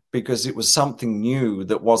there, because it was something new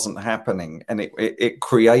that wasn't happening, and it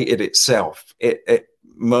created itself. It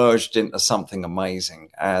merged into something amazing,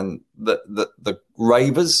 and the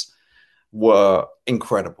ravers were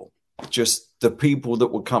incredible. Just the people that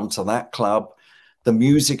would come to that club, the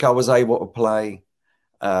music I was able to play,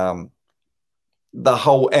 the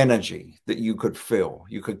whole energy that you could feel.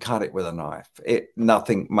 You could cut it with a knife.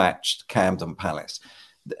 Nothing matched Camden Palace.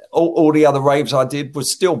 All the other raves I did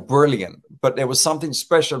was still brilliant, but there was something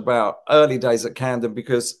special about early days at Camden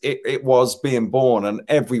because it was being born, and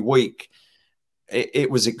every week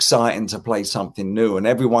it was exciting to play something new, and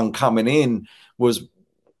everyone coming in was,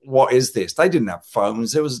 what is this? They didn't have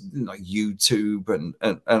phones. There was YouTube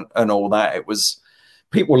and all that. It was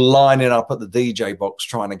people lining up at the DJ box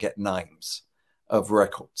trying to get names of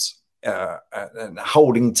records and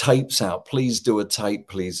holding tapes out. Please do a tape.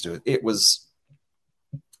 Please do it. It was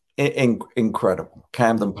incredible.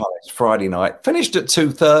 Camden Palace, Friday night. Finished at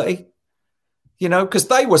 2:30, because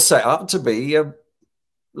they were set up to be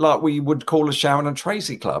like we would call a Sharon and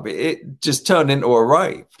Tracy club. It just turned into a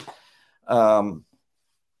rave.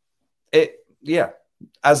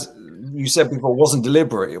 As you said before, wasn't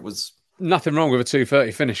deliberate. It was nothing wrong with a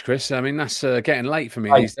 2:30 finish, Chris. I mean, that's getting late for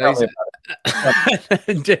me these days.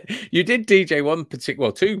 You did DJ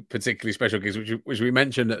two particularly special gigs, which we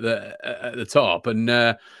mentioned at the top, and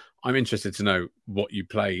I'm interested to know what you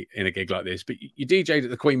play in a gig like this. But you DJ'd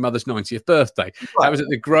at the Queen Mother's 90th birthday. Right. That was at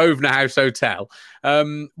the Grosvenor House Hotel.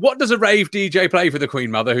 What does a rave DJ play for the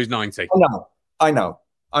Queen Mother who's 90? I know.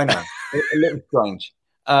 A little strange.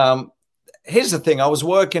 Here's the thing. I was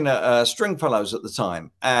working at Stringfellows at the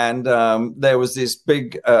time, and there was this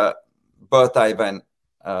big birthday event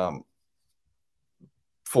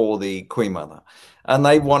for the Queen Mother, and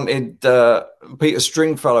they wanted Peter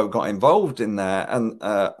Stringfellow got involved in that, and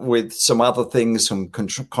with some other things, some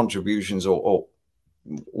contributions or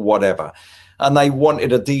whatever, and they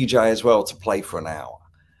wanted a DJ as well to play for an hour.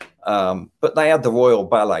 But they had the Royal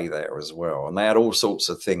Ballet there as well, and they had all sorts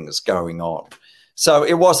of things going on. So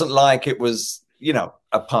it wasn't like it was,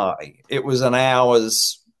 a party. It was an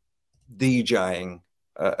hour's DJing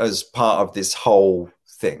as part of this whole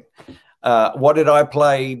thing. What did I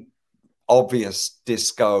play? Obvious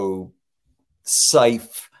disco,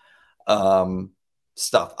 safe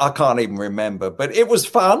stuff. I can't even remember, but it was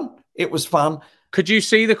fun. Could you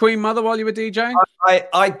see the Queen Mother while you were DJing?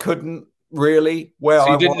 I couldn't really. Well,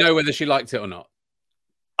 so you didn't know whether she liked it or not?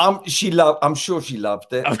 I'm sure she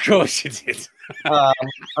loved it. Of course she did.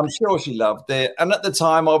 I'm sure she loved it. And at the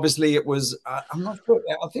time, obviously, it was, I'm not sure,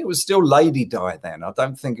 I think it was still Lady Di then. I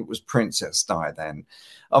don't think it was Princess Di then.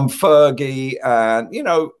 Fergie, and,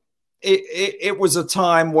 it was a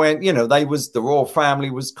time when, the royal family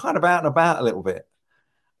was kind of out and about a little bit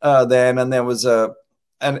then. And there was an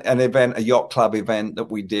event, a yacht club event that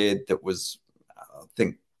we did that was, I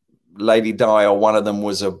think, Lady Di or one of them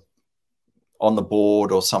was on the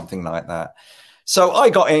board or something like that. So I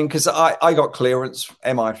got in because I got clearance,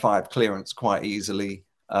 MI5 clearance quite easily.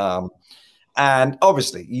 And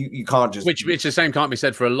obviously you can't just... Which the same can't be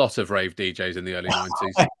said for a lot of rave DJs in the early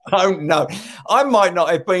 90s. I don't know. I might not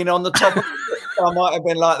have been on the top of it. I might have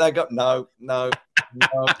been like, they got, no.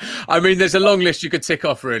 I mean, there's a long list you could tick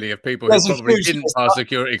off, really, of people who probably didn't pass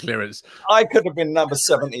security clearance. I could have been number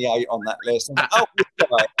 78 on that list. And, oh,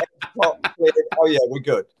 yeah, we're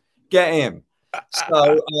good. Get him.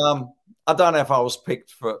 So I don't know if I was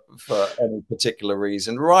picked for any particular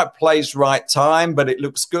reason. Right place, right time, but it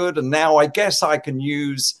looks good. And now I guess I can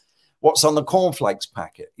use what's on the cornflakes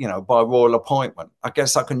packet, by royal appointment. I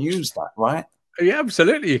guess I can use that, right? Yeah,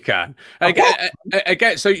 absolutely, you can.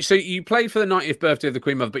 Again, so you played for the 90th birthday of the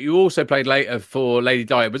Queen Mother, but you also played later for Lady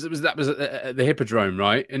Di. Was at the Hippodrome,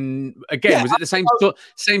 right? And again, was it the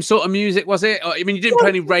same sort of music? Was it? I mean, you didn't play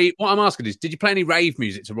any rave. What I'm asking is, did you play any rave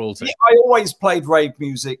music to royalty? Yeah, I always played rave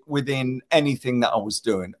music within anything that I was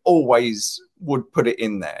doing. Always would put it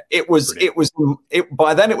in there.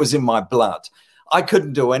 By then it was in my blood. I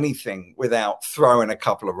couldn't do anything without throwing a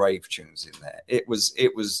couple of rave tunes in there. It was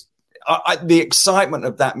the excitement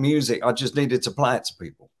of that music. I just needed to play it to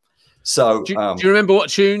people. So do you remember what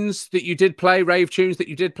tunes that you did play, rave tunes that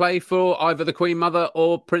you did play for either the Queen Mother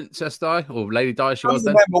or Princess Di or Lady Di? She was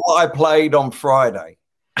then. Remember what I played on Friday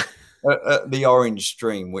at the Orange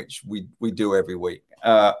Stream, which we do every week.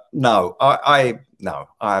 No.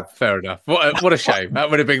 Fair enough. What a shame. That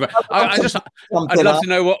would have been. I'd love to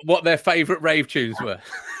know what their favourite rave tunes were.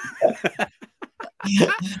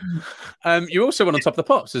 You also went on Top of the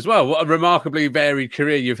Pops as well. What a remarkably varied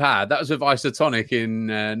career you've had. That was with ISOTONIK in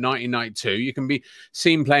 1992. You can be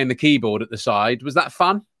seen playing the keyboard at the side. Was that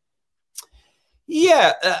fun?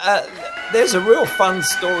 Yeah, there's a real fun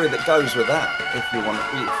story that goes with that. If you want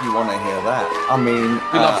to hear that, I mean,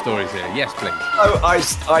 we love stories here. Yes, please. So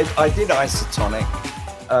I did ISOTONIK,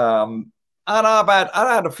 and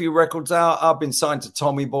I had a few records out. I've been signed to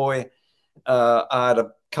Tommy Boy. I had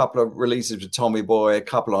a couple of releases with Tommy Boy, a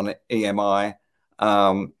couple on EMI,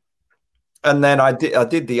 and then I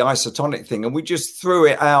did the ISOTONIK thing, and we just threw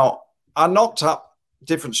it out. I knocked up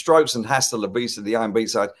Different Strokes and Hasta La Vista, the A and B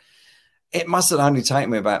side. It must have only taken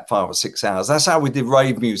me about 5 or 6 hours. That's how we did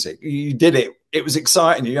rave music. You did it. It was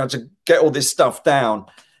exciting. You had to get all this stuff down,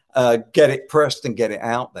 get it pressed and get it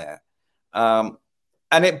out there. And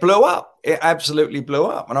it blew up. It absolutely blew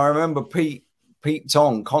up. And I remember Pete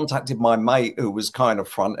Tong contacted my mate who was kind of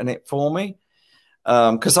fronting it for me.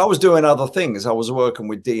 Because I was doing other things. I was working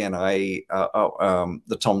with DNA,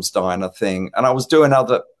 the Tom Steiner thing. And I was doing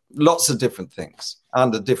lots of different things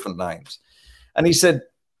under different names. And he said,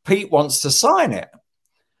 Pete wants to sign it.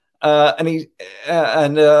 And he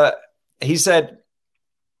said,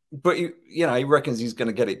 but he reckons he's going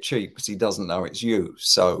to get it cheap because he doesn't know it's you.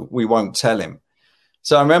 So we won't tell him.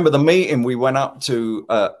 So I remember the meeting we went to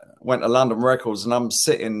London Records, and I'm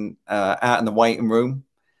sitting out in the waiting room,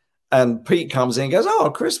 and Pete comes in and goes, "Oh,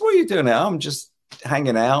 Chris, what are you doing now?" "I'm just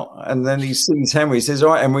hanging out." And then he sees Henry. He says, "All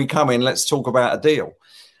right, Henry, come in. Let's talk about a deal."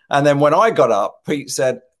 And then when I got up, Pete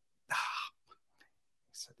said,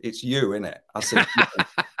 "It's you, innit?" I said,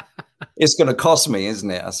 "It's going to cost me, isn't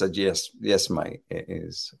it?" I said, yes, mate, it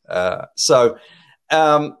is.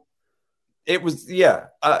 It was,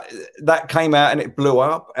 that came out and it blew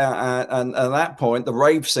up. And at that point, the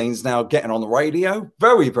rave scene's now getting on the radio.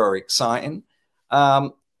 Very, very exciting.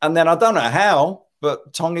 And then I don't know how,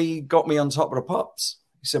 but Tongi got me on Top of the Pops.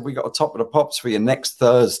 He said, "We got a Top of the Pops for you next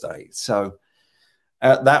Thursday." So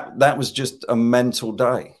that was just a mental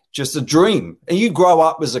day. Just a dream. And you grow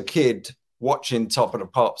up as a kid watching Top of the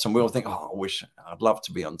Pops, and we all think, "Oh, I'd love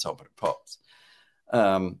to be on Top of the Pops."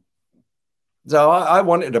 So I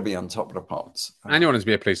wanted to be on Top of the Pops. And you wanted to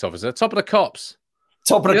be a police officer. Top of the Cops.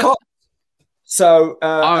 Top of the Cops. So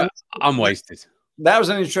I'm wasted. That was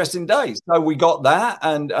an interesting day. So we got that,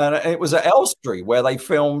 and it was at Elstree where they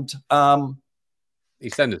filmed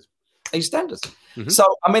EastEnders. Mm-hmm. So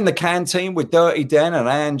I'm in the canteen with Dirty Den and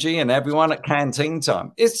Angie and everyone at canteen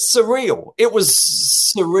time. It's surreal. It was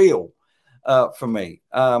surreal for me.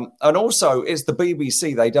 And also, it's the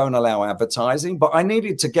BBC. They don't allow advertising, but I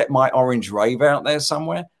needed to get my Orange Rave out there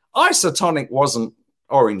somewhere. ISOTONIK wasn't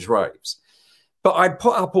Orange Raves, but I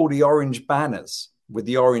put up all the orange banners with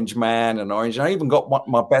the Orange Man and Orange. I even got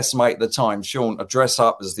my best mate at the time, Sean, to dress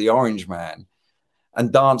up as the Orange Man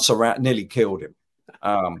and dance around, nearly killed him.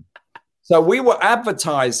 So we were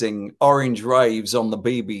advertising Orange Raves on the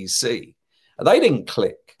BBC. They didn't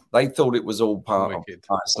click. They thought it was all part of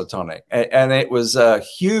ISOTONIK. And it was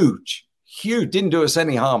huge. Didn't do us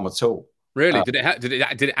any harm at all. Really? Did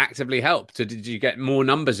it actively help? Did you get more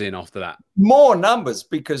numbers in after that? More numbers,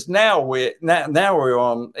 because now we're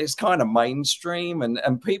on, it's kind of mainstream,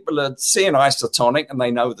 and people are seeing ISOTONIK and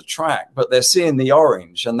they know the track, but they're seeing the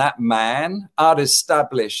Orange, and that man, I'd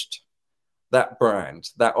established that brand,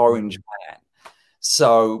 that Orange Man.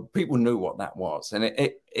 So people knew what that was, and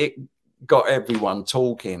it got everyone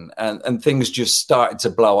talking, and things just started to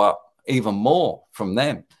blow up even more from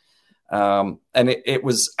them. And it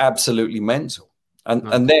was absolutely mental.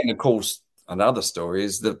 And then, of course, another story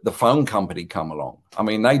is the phone company come along. I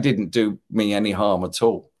mean, they didn't do me any harm at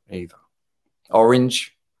all either.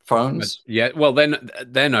 Orange phones. Yeah, well, then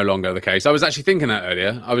they're no longer the case. I was actually thinking that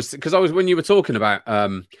earlier. When you were talking about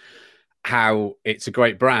how it's a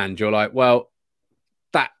great brand, you're like, well,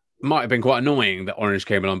 might have been quite annoying that Orange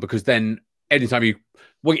came along, because then anytime you,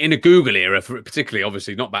 well, in a Google era, particularly,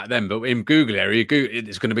 obviously not back then, but in Google era,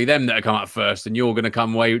 it's going to be them that are come up first, and you're going to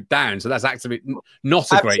come way down. So that's actually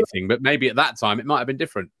not a great thing. But maybe at that time it might have been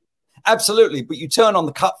different. Absolutely. But you turn on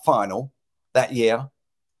the cup final that year,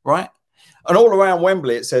 right? And all around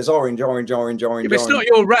Wembley, it says orange, orange, orange, orange. But it's not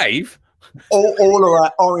your rave. All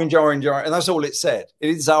around orange, orange, orange. And that's all it said. It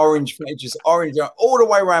is orange, just orange, all the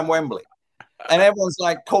way around Wembley. And everyone's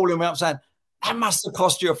like calling me up saying, that must have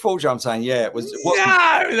cost you a fortune. I'm saying, yeah, it was.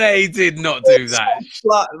 No, they did not do that.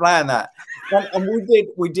 Land that. And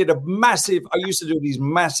we did a massive, I used to do these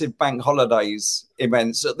massive bank holidays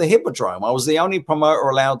events at the Hippodrome. I was the only promoter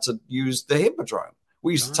allowed to use the Hippodrome.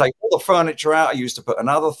 We used to take all the furniture out. I used to put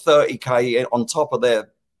another 30K on top of their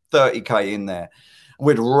 30K in there.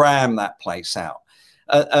 We'd ram that place out.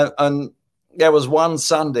 And there was one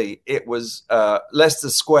Sunday, it was Leicester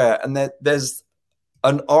Square, and there's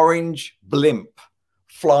an orange blimp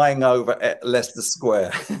flying over at Leicester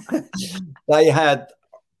Square. They had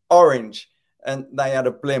orange, and they had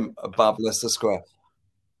a blimp above Leicester Square.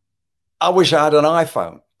 I wish I had an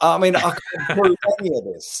iPhone. I mean, I can't prove any of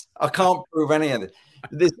this. I can't prove any of this.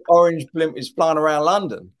 This orange blimp is flying around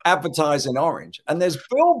London, advertising orange. And there's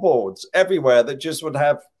billboards everywhere that just would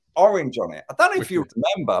have orange on it. I don't know if you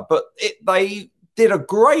remember, but they did a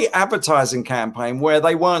great advertising campaign where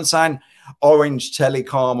they weren't saying Orange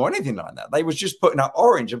Telecom or anything like that. They was just putting out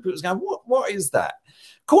orange, and people was going, what is that?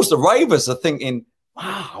 Of course, the ravers are thinking,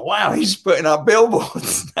 wow, he's putting up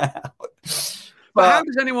billboards now. But how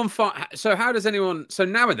does anyone find? So So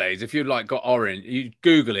nowadays, if you like got orange, you'd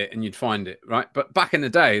Google it and you'd find it, right? But back in the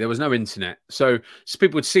day, there was no internet, so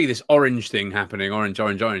people would see this orange thing happening, orange,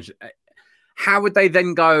 orange, orange. How would they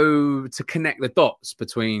then go to connect the dots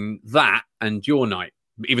between that and your night?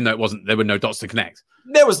 Even though there were no dots to connect.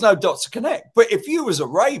 There was no dots to connect. But if you was a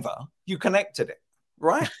raver, you connected it,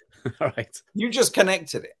 right? Right. You just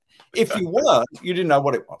connected it. If you weren't, you didn't know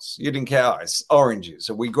what it was. You didn't care. It's oranges.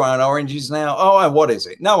 Are we growing oranges now? Oh, what is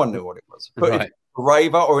it? No one knew what it was. But if you were a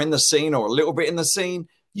raver or in the scene or a little bit in the scene,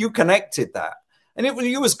 you connected that. And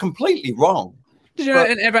you was completely wrong. Did you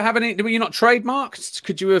ever have any? Were you not trademarked?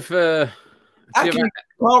 Could you have? Actually,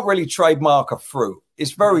 you can't really trademark a fruit.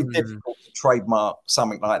 It's very difficult to trademark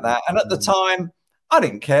something like that. And at the time, I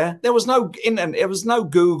didn't care. There was no internet. There was no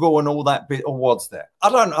Google and all that bit. Or was there? I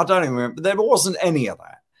don't even remember. There wasn't any of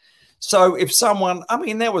that. So if someone,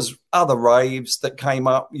 there was other raves that came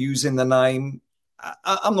up using the name.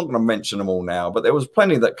 I'm not going to mention them all now, but there was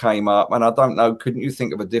plenty that came up. And I don't know, couldn't you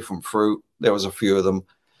think of a different fruit? There was a few of them.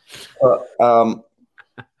 But,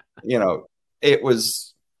 it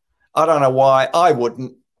was, I don't know why I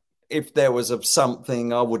wouldn't. If there was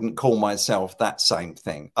something, I wouldn't call myself that same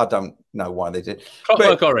thing. I don't know why they did.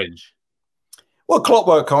 Clockwork Orange. Well,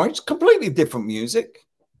 Clockwork Orange, completely different music.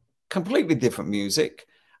 Completely different music.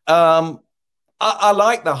 I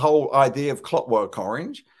like the whole idea of Clockwork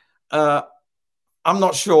Orange. I'm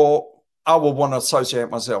not sure I would want to associate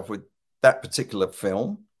myself with that particular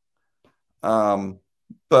film.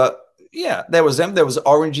 But yeah, there was them. There was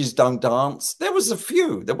Oranges Don't Dance. There was a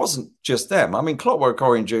few. There wasn't just them. Clockwork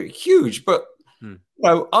Orange are huge, but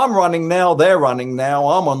I'm running now. They're running now.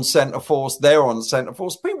 I'm on Centre Force. They're on Centre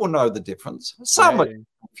Force. People know the difference. Some are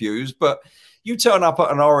confused, but you turn up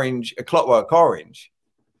at a Clockwork Orange,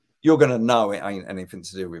 you're going to know it ain't anything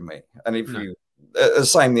to do with me. And if you,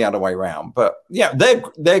 same the other way around. But yeah,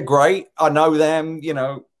 they're great. I know them.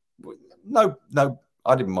 No,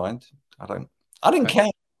 I didn't mind. I didn't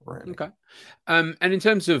care. Really. Okay. And in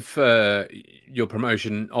terms of your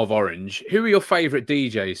promotion of Orange, who are your favourite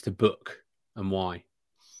DJs to book and why?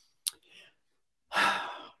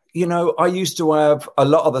 I used to have a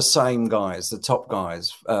lot of the same guys, the top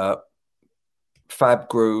guys, Fab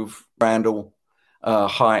Groove, Randall,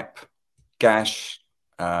 Hype, Gash,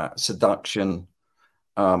 Seduction.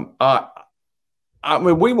 We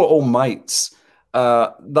were all mates.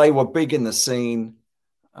 They were big in the scene.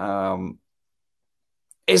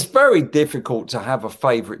 It's very difficult to have a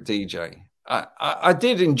favorite DJ. I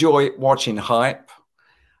did enjoy watching Hype,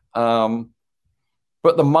 but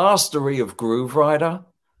the mastery of Groove Rider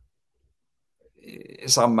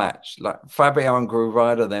is unmatched. Like Fabio and Groove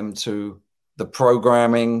Rider, them two, the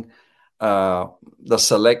programming, the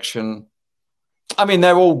selection.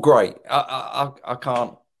 They're all great. I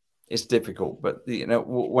can't. It's difficult, but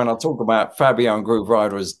when I talk about Fabio and Groove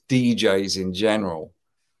Rider as DJs in general.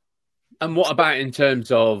 And what about in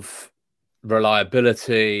terms of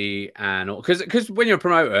reliability and all? Because when you're a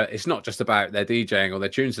promoter, it's not just about their DJing or their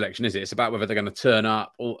tune selection, is it? It's about whether they're going to turn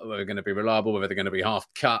up, or whether they're going to be reliable, whether they're going to be half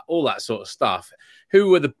cut, all that sort of stuff. Who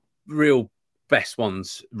were the real best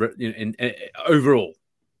ones overall?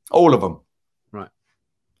 All of them. Right.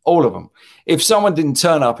 All of them. If someone didn't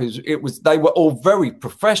turn up, they were all very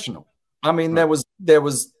professional. I mean, right. there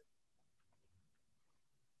was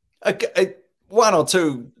one or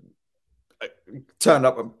two turned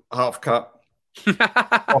up a half cut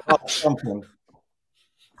or half something,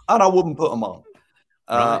 and I wouldn't put them on.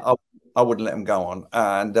 Right. I wouldn't let them go on.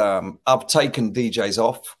 And I've taken DJs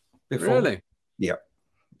off before. Really?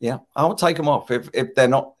 Yeah. I'll take them off if they're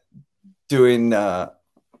not doing.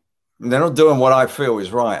 They're not doing what I feel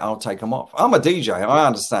is right. I'll take them off. I'm a DJ. I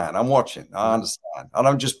understand. I'm watching. I understand. I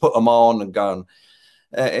don't just put them on and go.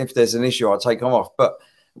 If there's an issue, I'll take them off. But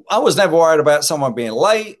I was never worried about someone being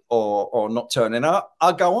late or not turning up.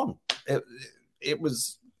 I'll go on. It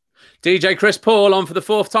was DJ Chris Paul on for the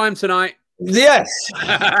 4th time tonight. Yes.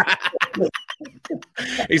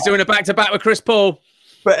 He's doing a back-to-back with Chris Paul.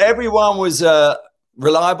 But everyone was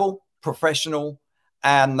reliable, professional,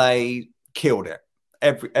 and they killed it.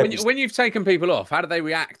 When you've taken people off, how do they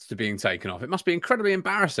react to being taken off? It must be incredibly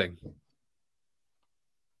embarrassing.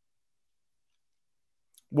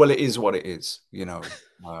 Well, it is what it is, you know.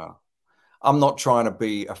 I'm not trying to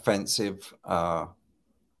be offensive. I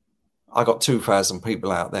got 2,000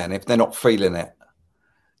 people out there, and if they're not feeling it,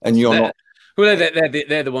 and you're not, well,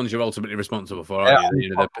 they're the ones you're ultimately responsible for, aren't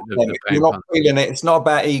you? You're not feeling it. It's not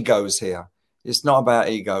about egos here. It's not about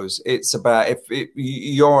egos. It's about if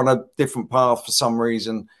you're on a different path for some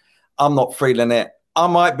reason, I'm not feeling it. I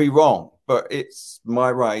might be wrong, but it's my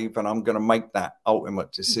rave, and I'm going to make that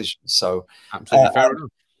ultimate decision. So, absolutely fair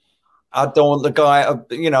enough. I don't want the guy,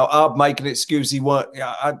 I'd make an excuse. He's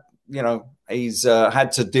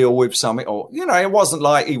had to deal with something, or, it wasn't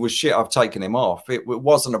like he was shit. I've taken him off. It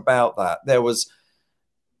wasn't about that.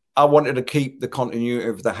 I wanted to keep the continuity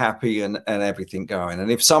of the happy and everything going.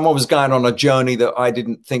 And if someone was going on a journey that I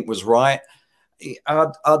didn't think was right,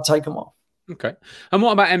 I'd take them off. Okay. And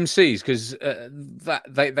what about MCs? Because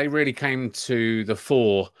they really came to the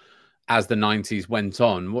fore as the 90s went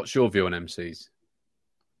on. What's your view on MCs?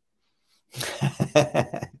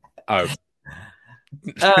 Oh.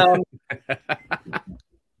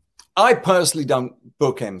 I personally don't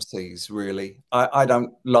book MCs, really. I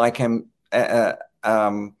don't like him. I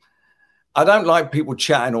don't like people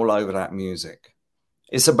chatting all over that music.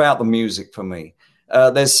 It's about the music for me.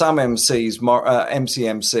 There's some MCs,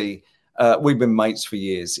 MC. We've been mates for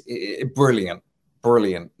years. Brilliant.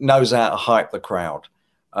 Knows how to hype the crowd.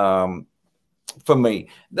 For me,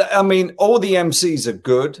 I mean, all the MCs are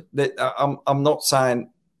good. I'm not saying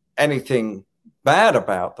anything bad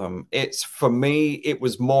about them. It's, for me, it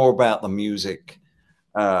was more about the music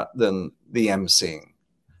than the MCing.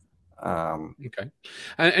 Okay.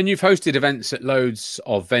 And you've hosted events at loads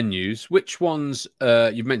of venues. Which ones,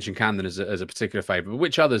 you've mentioned Camden as a particular favourite, but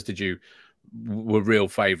which others were real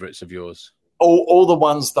favourites of yours? All the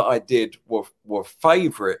ones that I did were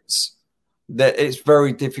favourites. That it's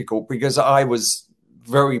very difficult because I was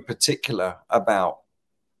very particular about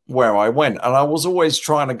where I went, and I was always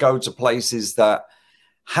trying to go to places that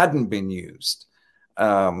hadn't been used.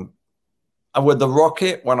 And with the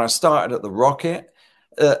Rocket, when I started at the Rocket,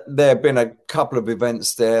 there have been a couple of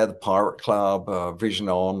events there, the Pirate Club, Vision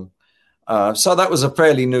On. So that was a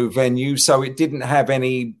fairly new venue, so it didn't have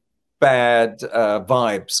any bad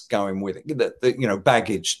vibes going with it,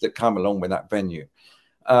 baggage that come along with that venue.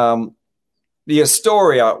 The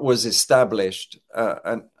Astoria was established,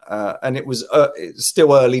 and it was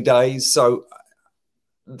still early days, so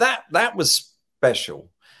that was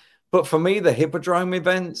special. But for me, the Hippodrome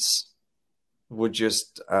events were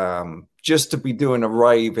just to be doing a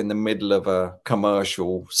rave in the middle of a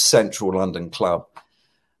commercial central London club.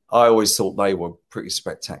 I always thought they were pretty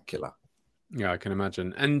spectacular. Yeah, I can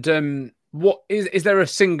imagine. And what is there a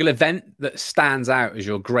single event that stands out as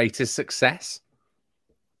your greatest success?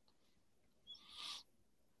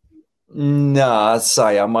 No, I'd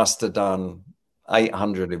say I must have done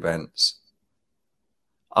 800 events.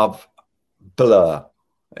 I've blur.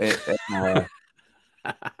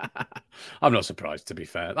 I'm not surprised, to be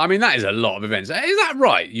fair. I mean, that is a lot of events. Is that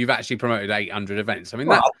right? You've actually promoted 800 events. I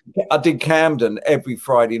mean, I did Camden every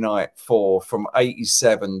Friday night from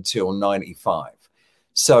 87 till 95.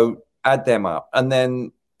 So add them up. And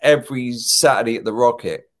then every Saturday at the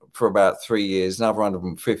Rocket for about 3 years, another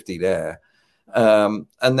 150 there. And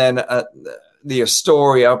then the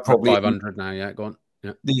Astoria, probably 500 now. Yeah, go on.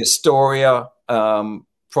 Yeah. The Astoria,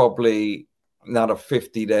 probably another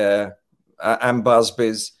 50 there, and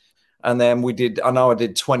Busby's. And then I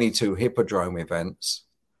did 22 Hippodrome events.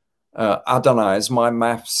 I don't know, is my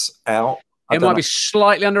maths out? It might be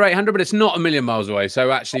slightly under 800, but it's not a million miles away.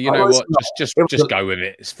 So actually, you know what? Just go with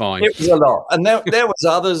it. It's fine. It was a lot. And there was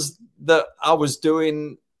others that I was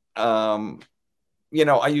doing. You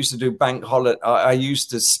know, I used to do bank holiday. I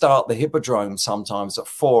used to start the Hippodrome sometimes at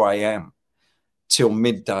 4 a.m. till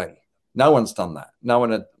midday. No one's done that. No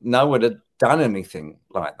one had done anything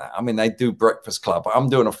like that. I mean, they do Breakfast Club. I'm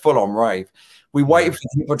doing a full-on rave. We waited for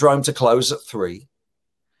the Hippodrome to close at 3.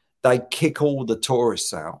 They kick all the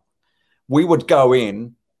tourists out. We would go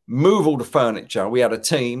in, move all the furniture. We had a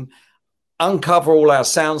team, uncover all our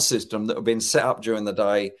sound system that had been set up during the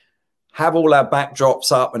day, have all our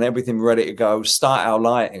backdrops up and everything ready to go, start our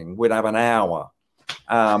lighting. We'd have an hour.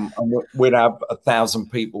 And we'd have 1,000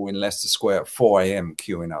 people in Leicester Square at 4 a.m.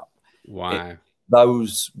 queuing up. Wow.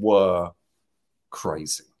 Those were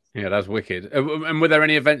crazy. Yeah, that's wicked. And were there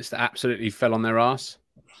any events that absolutely fell on their ass?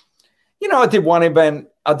 You know, I did one event.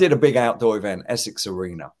 I did a big outdoor event, Essex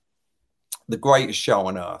Arena, the greatest show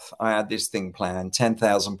on earth. I had this thing planned,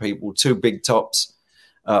 10,000 people, 2 big tops,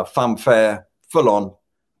 fun fair, full on.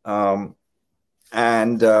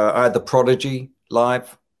 And I had the Prodigy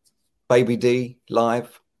live, Baby D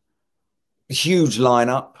live, huge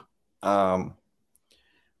lineup. And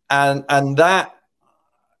that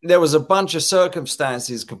there was a bunch of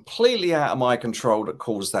circumstances completely out of my control that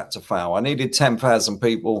caused that to fail. I needed 10,000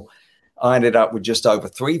 people. I ended up with just over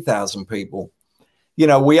 3,000 people. You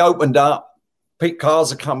know, we opened up, peak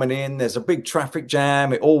cars are coming in. There's a big traffic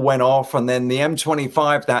jam. It all went off. And then the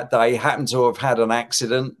M25 that day happened to have had an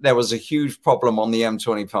accident. There was a huge problem on the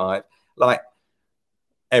M25, like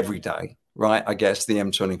every day, right? I guess the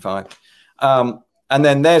M25. And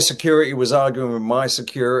then their security was arguing with my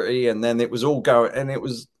security. And then it was all going. And it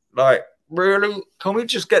was like, really? Can we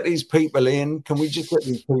just get these people in? Can we just get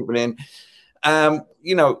these people in?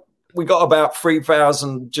 You know, we got about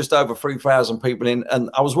 3,000, just over 3,000 people in. And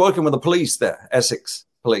I was working with the police there, Essex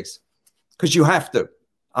police, because you have to.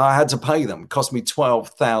 I had to pay them. It cost me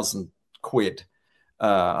 12,000 quid.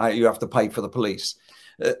 You have to pay for the police.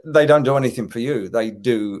 They don't do anything for you. They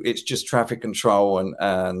do. It's just traffic control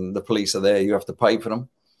and the police are there. You have to pay for them.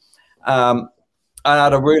 I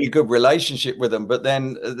had a really good relationship with them, but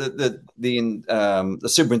then the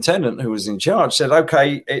superintendent who was in charge said,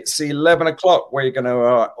 "Okay, it's 11 o'clock. We're going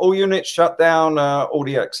to all units shut down, all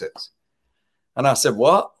the exits." And I said,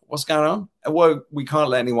 "What? What's going on?" "Well, we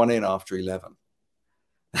can't let anyone in after 11."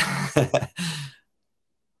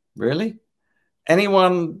 Really?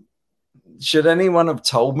 Should anyone have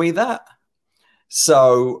told me that?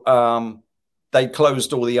 So they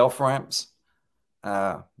closed all the off ramps.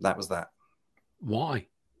 That was that. Why?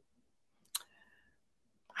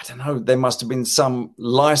 I don't know. There must have been some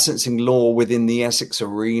licensing law within the Essex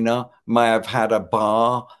Arena. May have had a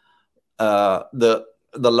bar. The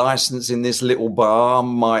license in this little bar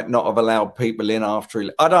might not have allowed people in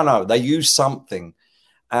after. I don't know. They used something.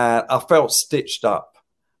 I felt stitched up.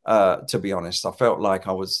 To be honest, I felt like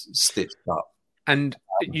I was stitched up. And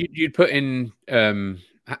you'd put in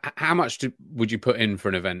how much would you put in for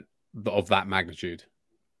an event of that magnitude?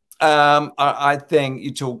 I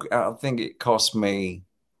think I think it cost me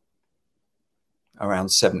around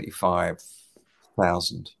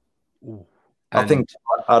 75,000. I think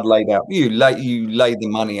I'd laid out. You lay the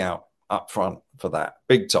money out up front for that.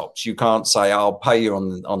 Big tops. You can't say I'll pay you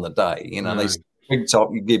on the day. You know, no. They say big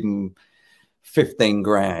top. You give them 15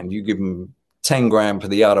 grand. You give them 10 grand for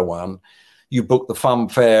the other one. You book the fun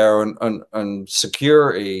fair and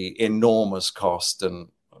security, enormous cost, and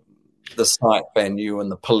the site venue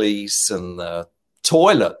and the police and the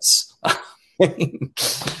toilets. How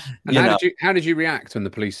did you react when the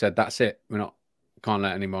police said, "That's it, can't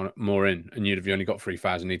let any more in," and you've only got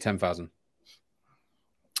 3,000, need 10,000?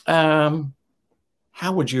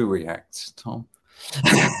 How would you react, Tom?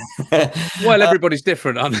 Well, everybody's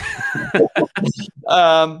different, aren't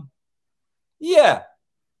they? Yeah,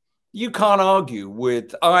 you can't argue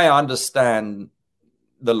with. I understand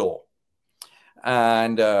the law.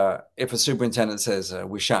 And if a superintendent says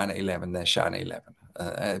we're shutting at 11, they're shutting at 11.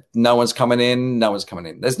 No one's coming in. No one's coming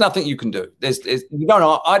in. There's nothing you can do. You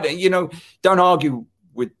don't argue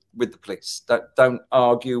with the police. Don't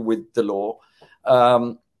argue with the law.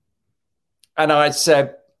 And I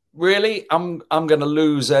said, really, I'm going to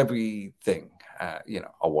lose everything. I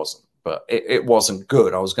wasn't, but it wasn't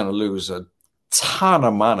good. I was going to lose a ton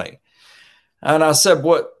of money. And I said,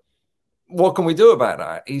 what can we do about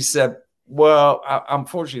that? He said, well,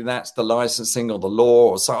 unfortunately, that's the licensing or the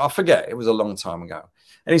law. Or so I forget. It was a long time ago.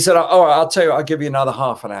 And he said, "Oh, I'll tell you, I'll give you another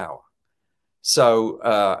half an hour."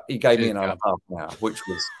 So he gave me another half an hour, which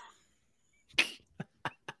was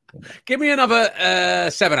Give me another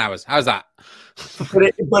 7 hours. How's that?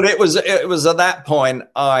 but it was at that point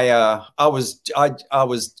I was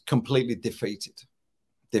completely defeated,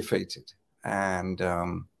 and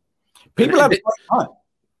people had a great time.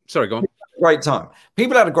 Sorry, go on. Great time.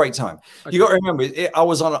 People had a great time. Okay. You got to remember, I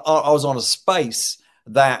was on a space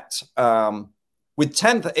that with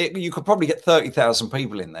 10, you could probably get 30,000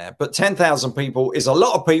 people in there, but 10,000 people is a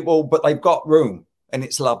lot of people, but they've got room and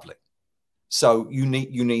it's lovely. So you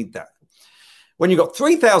need that. When you've got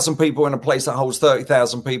 3,000 people in a place that holds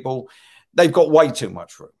 30,000 people, they've got way too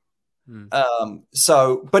much room.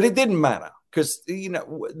 But it didn't matter because, you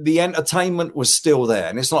know, the entertainment was still there.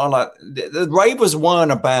 And it's not like the ravers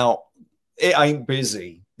weren't about, it ain't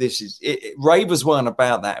busy. Ravers weren't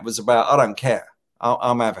about that. It was about, I don't care.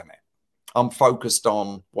 I'm having it. I'm focused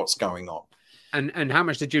on what's going on. And how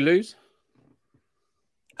much did you lose?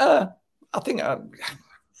 I think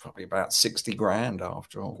probably about 60 grand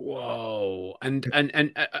after all. Whoa. And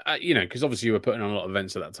you know, because obviously you were putting on a lot of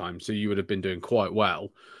events at that time, so you would have been doing quite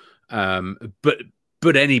well.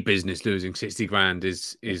 But any business losing 60 grand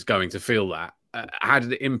is going to feel that. How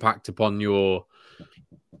did it impact upon your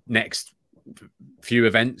next few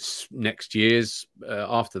events, next years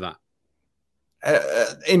after that?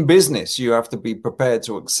 In business, you have to be prepared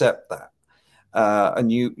to accept that.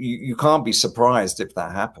 And you can't be surprised if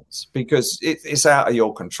that happens because it's out of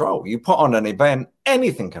your control. You put on an event,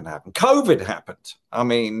 anything can happen. COVID happened. I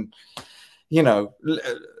mean, you know,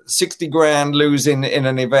 60 grand losing in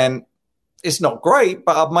an event, it's not great,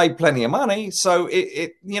 but I've made plenty of money. So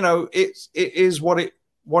it is what it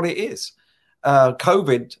is.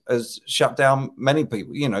 COVID has shut down many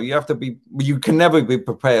people. You know, you can never be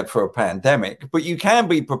prepared for a pandemic, but you can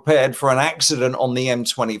be prepared for an accident on the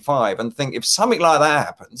M25 and think if something like that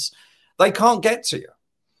happens, they can't get to you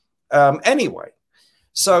anyway.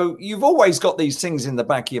 So you've always got these things in the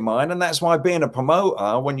back of your mind. And that's why being a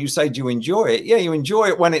promoter, when you say, do you enjoy it? Yeah, you enjoy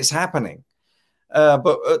it when it's happening.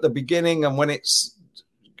 But at the beginning and when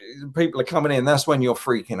people are coming in, that's when you're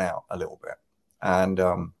freaking out a little bit. And,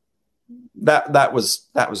 that was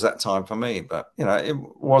that time for me, but you know, it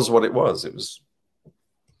was what it was. It was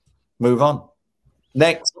move on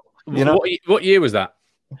next. You know, what year was that?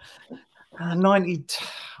 90.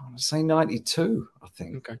 I want to say 92. I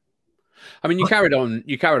think. Okay. I mean, you carried on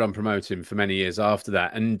promoting for many years after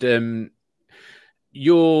that, and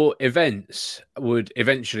your events would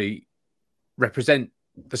eventually represent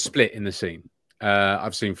the split in the scene.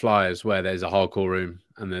 I've seen flyers where there's a hardcore room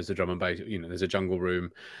and there's a drum and bass, you know, there's a jungle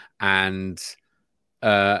room. And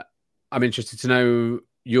I'm interested to know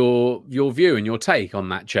your view and your take on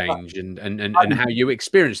that change and how you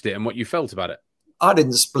experienced it and what you felt about it. I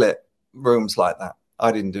didn't split rooms like that.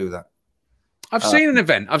 I didn't do that. I've seen an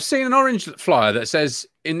event. I've seen an orange flyer that says,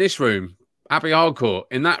 in this room, happy hardcore,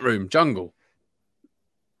 in that room, jungle.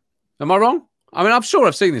 Am I wrong? I mean, I'm sure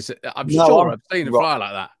I've seen this. I've seen a flyer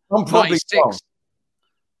like that. I'm probably 96. Wrong.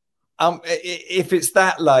 If it's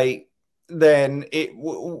that late, then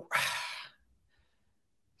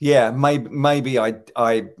maybe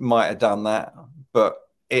I might have done that, but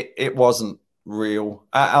it wasn't real.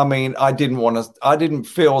 I mean, I didn't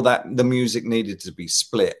feel that the music needed to be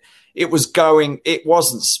split. It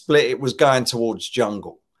wasn't split. It was going towards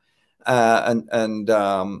jungle, and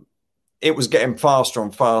it was getting faster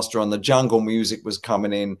and faster, and the jungle music was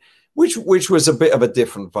coming in, which was a bit of a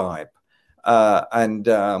different vibe,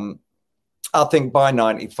 I think by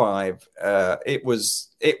 95, it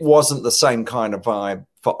wasn't the same kind of vibe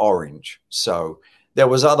for Orange. So there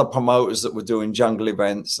was other promoters that were doing jungle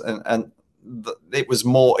events, and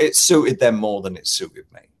it suited them more than it suited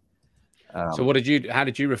me. So how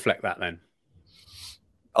did you reflect that then?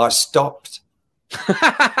 I stopped.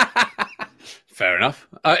 Fair enough.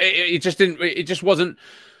 It just wasn't.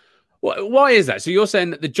 Why is that? So you're saying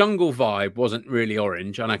that the jungle vibe wasn't really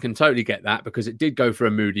Orange, and I can totally get that because it did go for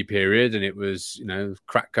a moody period, and it was, you know,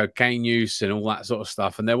 crack cocaine use and all that sort of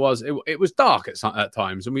stuff, and it was dark at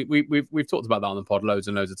times, and we've talked about that on the pod loads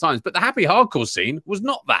and loads of times. But the happy hardcore scene was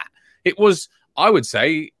not that. It was, I would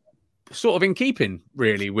say, sort of in keeping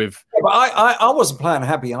really with. Yeah, but I wasn't playing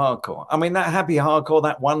happy hardcore. I mean, that happy hardcore,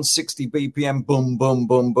 that 160 BPM, boom, boom,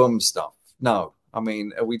 boom, boom stuff. No, I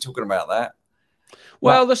mean, are we talking about that?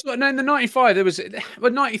 Well, in the 95, there was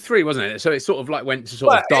 93, wasn't it? So it sort of like went to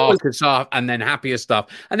sort of darker stuff and then happier stuff.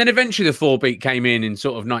 And then eventually the 4-beat came in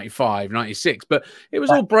sort of 95, 96. But it was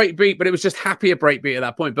all breakbeat, but it was just happier breakbeat at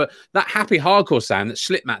that point. But that happy hardcore sound that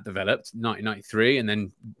Slipmat developed in 1993 and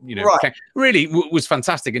then, you know, really was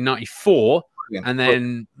fantastic in 94. And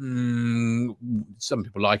then some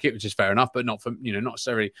people like it, which is fair enough, but not for, not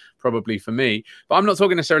necessarily probably for me. But I'm not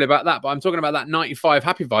talking necessarily about that, but I'm talking about that 95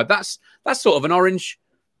 happy vibe. That's sort of an Orange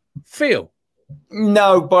feel.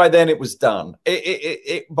 No, by then it was done.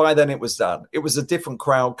 By then it was done. It was a different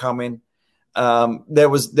crowd coming. There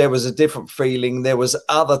was a different feeling. There was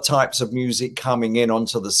other types of music coming in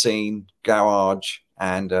onto the scene, garage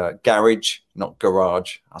and garage, not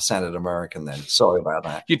garage. I sounded American then. Sorry about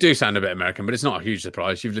that. You do sound a bit American, but it's not a huge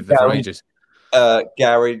surprise. You've lived there for ages.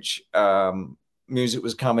 Garage music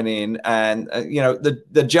was coming in, and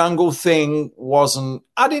the jungle thing wasn't.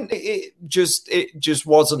 It just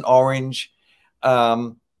wasn't Orange.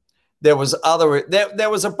 There was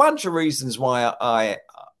a bunch of reasons why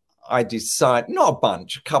I decided, not a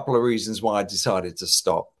bunch, a couple of reasons why I decided to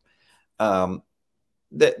stop.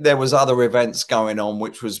 There was other events going on,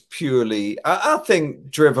 which was purely, I think,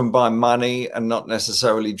 driven by money and not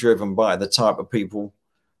necessarily driven by the type of people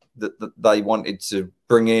that they wanted to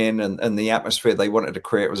bring in and the atmosphere they wanted to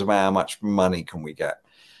create. It was about how much money can we get.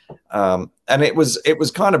 And it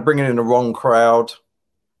was kind of bringing in the wrong crowd.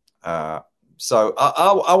 So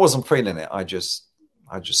I wasn't feeling it. I just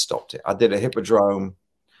stopped it. I did a Hippodrome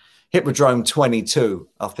 22,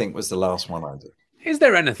 I think, was the last one I did. Is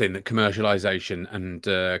there anything that commercialization and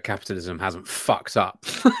capitalism hasn't fucked up?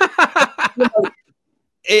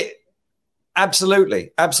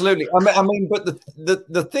 Absolutely. I mean, but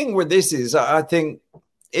the thing with this is, I think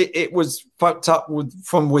it was fucked up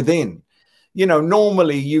from within.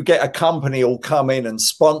 Normally you get a company will come in and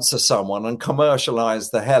sponsor someone and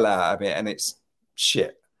commercialize the hell out of it, and it's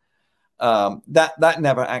shit. That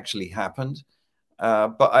never actually happened.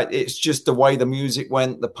 But it's just the way the music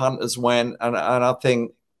went, the punters went, and I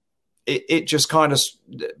think it just kind of,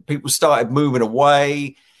 people started moving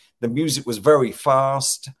away. The music was very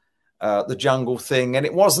fast, the jungle thing, and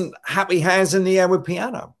it wasn't happy hands in the air with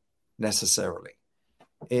piano necessarily.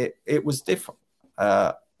 It was different.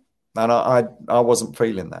 And I wasn't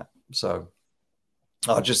feeling that. So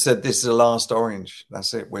I just said, this is the last Orange.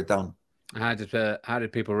 That's it. We're done. How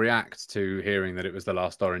did people react to hearing that it was the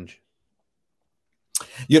last Orange?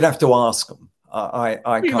 You'd have to ask them.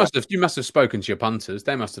 You must have spoken to your punters.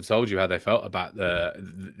 They must have told you how they felt about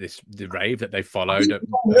the rave that they followed.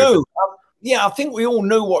 I think we all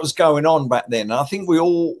knew what was going on back then. I think we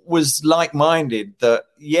all was like-minded that,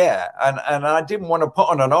 and I didn't want to put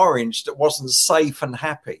on an Orange that wasn't safe and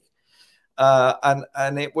happy.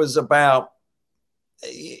 And it was about,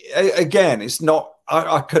 again, it's not,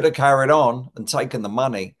 I could have carried on and taken the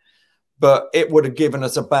money, but it would have given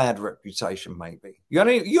us a bad reputation. Maybe you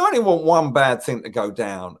only want one bad thing to go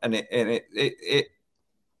down, and it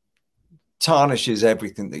tarnishes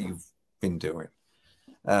everything that you've been doing.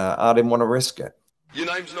 I didn't want to risk it. Your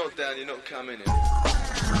name's not down, you're not coming in.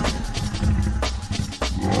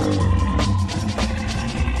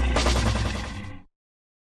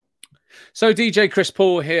 So DJ Chris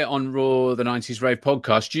Paul here on Raw, the 90s Rave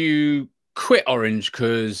podcast. You quit Orange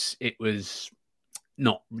because it was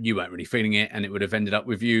not, you weren't really feeling it, and it would have ended up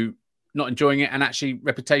with you not enjoying it and actually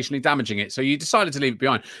reputationally damaging it. So you decided to leave it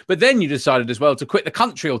behind. But then you decided as well to quit the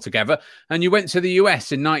country altogether, and you went to the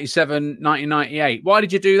US in 1998. Why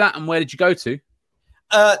did you do that, and where did you go to?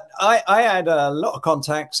 I had a lot of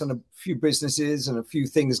contacts and a few businesses and a few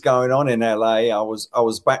things going on in LA. I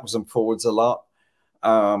was backwards and forwards a lot.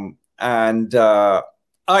 I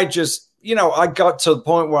just, I got to the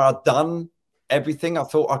point where I'd done everything I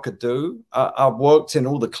thought I could do. I've worked in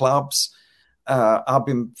all the clubs. I've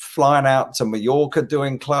been flying out to Mallorca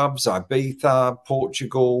doing clubs, Ibiza,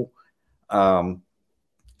 Portugal,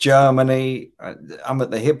 Germany. I'm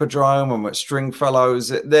at the Hippodrome. I'm at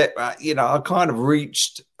Stringfellows. I kind of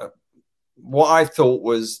reached what I thought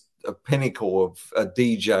was a pinnacle of a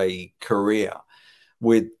DJ career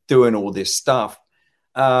with doing all this stuff.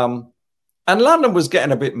 And London was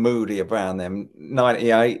getting a bit moody around them.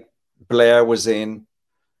 98, Blair was in.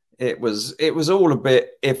 It was all a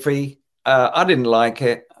bit iffy. I didn't like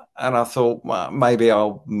it, and I thought, well, maybe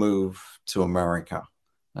I'll move to America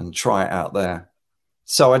and try it out there.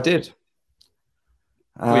 So I did.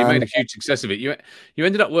 Well, you made a huge success of it. You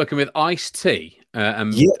ended up working with Ice-T,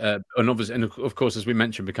 and obviously, and of course, as we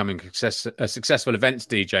mentioned, becoming a successful events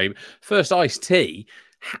DJ. First Ice-T.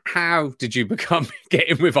 How did you get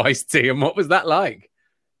in with Ice-T, and what was that like?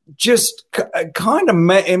 Just kind of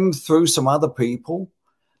met him through some other people.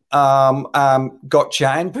 Got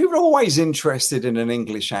chatting. People are always interested in an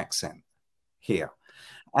English accent here.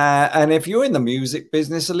 And if you're in the music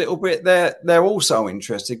business a little bit, they're also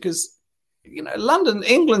interested because,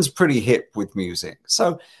 England's pretty hip with music.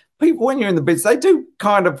 So people, when you're in the biz, they do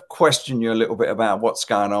kind of question you a little bit about what's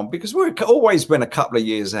going on, because we've always been a couple of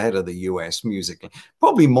years ahead of the US musically,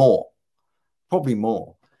 probably more.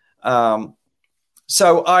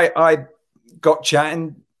 So I got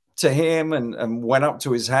chatting to him and went up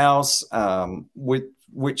to his house,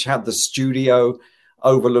 which had the studio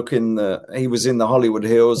overlooking he was in the Hollywood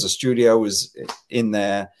Hills. The studio was in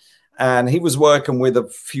there. And he was working with a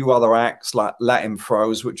few other acts like Latin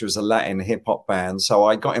Froze, which was a Latin hip hop band. So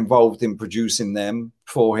I got involved in producing them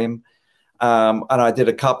for him. And I did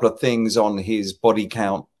a couple of things on his Body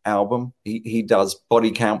Count album. He does Body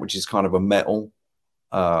Count, which is kind of a metal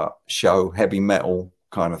show, heavy metal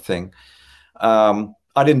kind of thing. I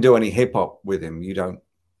didn't do any hip hop with him.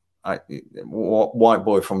 White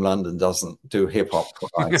boy from London doesn't do hip hop.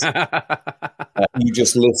 You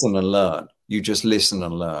just listen and learn.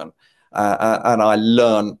 And I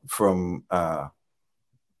learned from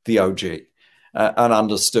the OG and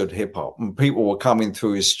understood hip hop. And people were coming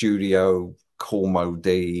through his studio, Cormo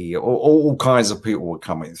D, all kinds of people were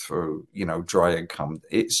coming through. Dre had come.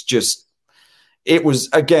 It was,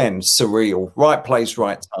 again, surreal. Right place,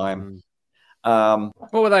 right time.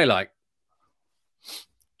 What were they like?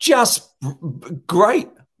 Just great.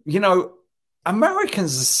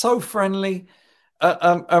 Americans are so friendly.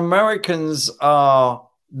 Americans are,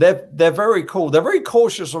 they're very cool. They're very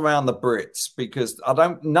cautious around the Brits because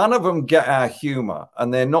none of them get our humor,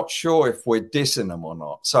 and they're not sure if we're dissing them or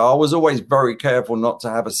not. So I was always very careful not to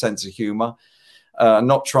have a sense of humor,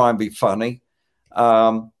 not try and be funny.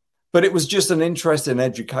 But it was just an interesting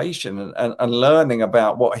education and learning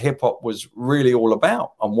about what hip hop was really all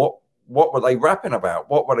about, and what were they rapping about?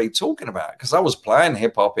 What were they talking about? Because I was playing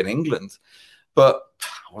hip hop in England, but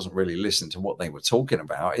I wasn't really listening to what they were talking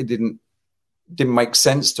about. It didn't make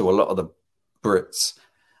sense to a lot of the Brits,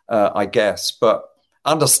 I guess. But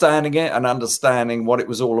understanding it and understanding what it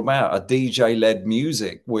was all about, a DJ-led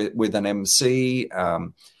music with an MC,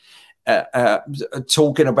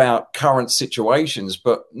 talking about current situations,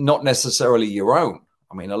 but not necessarily your own.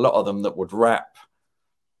 I mean, a lot of them that would rap,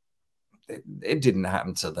 it didn't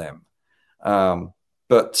happen to them.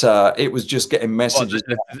 But it was just getting messages.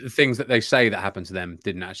 The things that they say that happened to them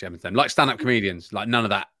didn't actually happen to them. Like stand-up comedians, like none of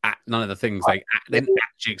the things they didn't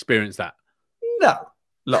actually experience that. No, a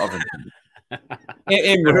lot of them.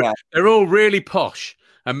 They're all really posh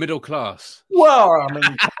and middle class. Well, I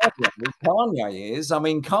mean, Kanye is. I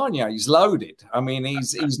mean, Kanye's loaded. I mean,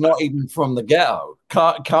 he's not even from the ghetto.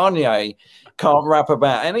 Kanye can't rap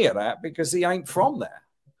about any of that because he ain't from there.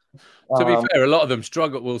 To be fair, a lot of them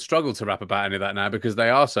will struggle to rap about any of that now because they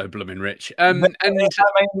are so blooming rich. And I mean,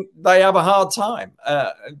 they have a hard time.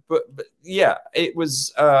 But yeah, it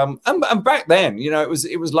was. And back then, it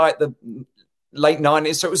was like the late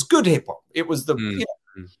 90s, so it was good hip hop. It was the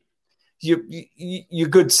your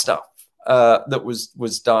good stuff that was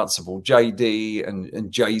danceable. JD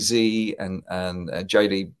and Jay-Z and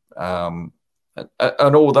JD and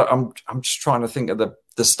all that. I'm just trying to think of the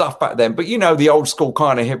stuff back then, but the old school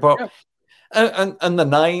kind of hip hop, and the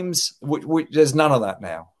names. Which there's none of that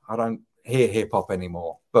now. I don't hear hip hop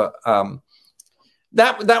anymore. But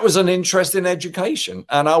that was an interesting education,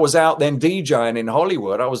 and I was out then DJing in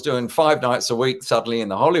Hollywood. I was doing 5 nights a week suddenly in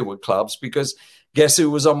the Hollywood clubs because guess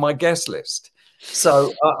who was on my guest list?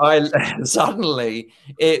 So I suddenly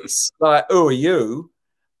it's like, who are you?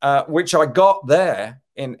 Which I got there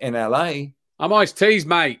in LA. I'm Ice T's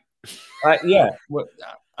mate. Yeah, well,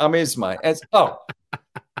 I'm his mate.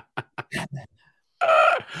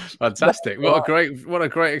 Fantastic! What a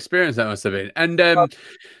great experience that must have been. And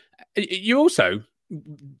you also,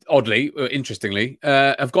 oddly, or interestingly,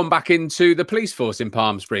 have gone back into the police force in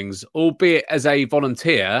Palm Springs, albeit as a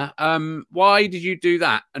volunteer. Why did you do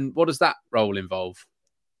that, and what does that role involve?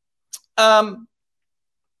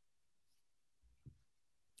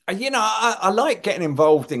 I like getting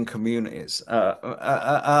involved in communities.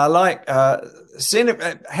 I like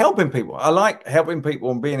helping people. I like helping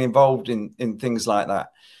people and being involved in things like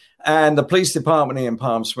that. And the police department in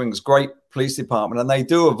Palm Springs, great police department, and they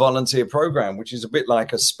do a volunteer program, which is a bit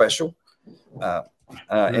like a special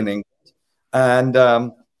in England. And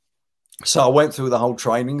so I went through the whole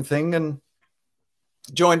training thing and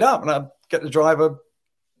joined up, and I get to drive a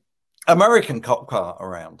American cop car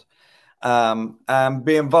around. And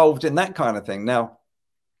be involved in that kind of thing. Now,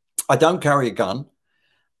 I don't carry a gun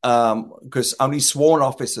because only sworn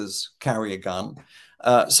officers carry a gun.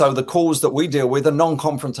 So the calls that we deal with are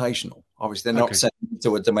non-confrontational. Obviously, they're not sent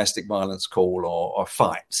to a domestic violence call or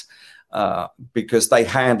fight because they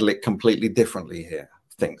handle it completely differently here,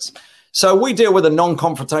 things. So we deal with the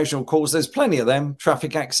non-confrontational calls. There's plenty of them,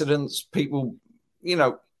 traffic accidents, people,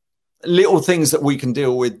 little things that we can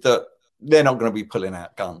deal with that they're not going to be pulling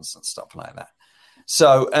out guns and stuff like that.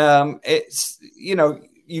 So it's,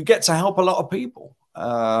 you get to help a lot of people.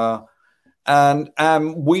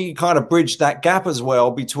 And we kind of bridge that gap as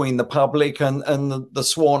well between the public and the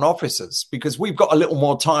sworn officers, because we've got a little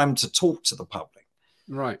more time to talk to the public.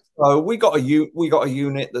 Right. So we got a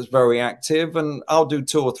unit that's very active, and I'll do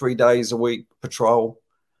 2 or 3 days a week patrol.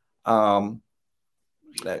 What's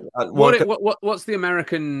the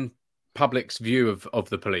American public's view of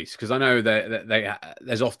the police? Because I know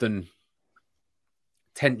there's often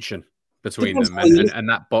tension between them, and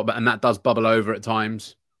that does bubble over at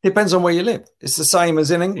times. Depends on where you live. It's the same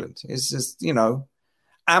as in England. It's just,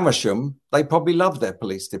 Amersham, they probably love their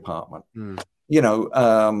police department.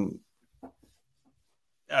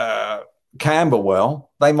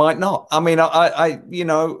 Camberwell, they might not. I mean, I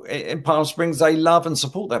in Palm Springs, they love and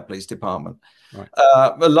support their police department. Right.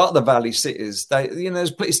 A lot of the Valley cities,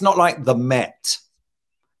 it's not like the Met,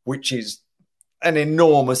 which is an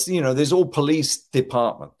enormous, there's all police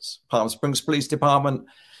departments. Palm Springs Police Department,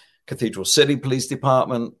 Cathedral City Police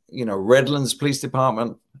Department, Redlands Police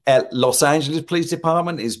Department, Los Angeles Police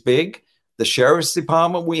Department is big. The Sheriff's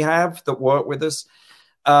Department we have that work with us.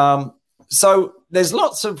 So there's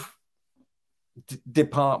lots of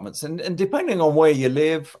departments, and depending on where you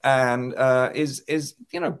live, and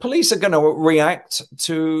police are going to react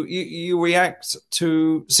to you react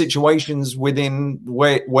to situations within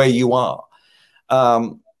where you are.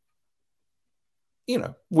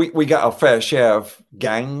 We get our fair share of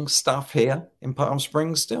gang stuff here in Palm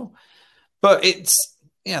Springs still, but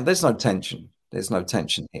there's no tension. There's no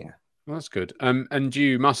tension here. Well, that's good. And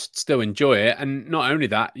you must still enjoy it. And not only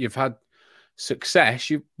that, you've had success.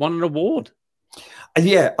 You've won an award.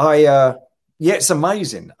 Yeah, it's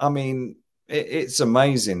amazing. I mean, it's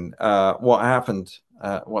amazing what's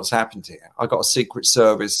happened here. I got a Secret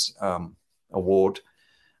Service award,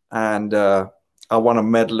 and I won a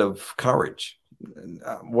Medal of Courage.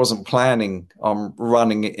 I wasn't planning on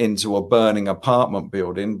running it into a burning apartment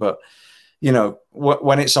building, but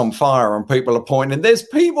when it's on fire and people are pointing, there's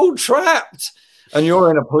people trapped, and you're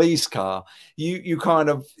in a police car, you kind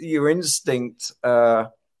of, your instinct,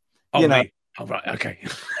 Me. Oh, right, okay.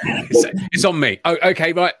 It's on me. Oh,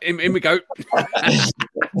 okay, right, in we go.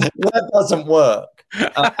 That doesn't work.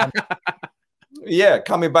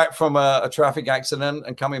 Coming back from a traffic accident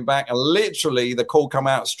and coming back, and literally the call come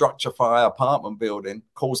out, structure fire, apartment building,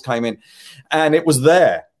 calls came in, and it was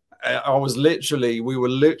there. We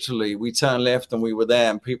turned left and we were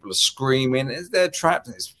there, and people are screaming, they're trapped,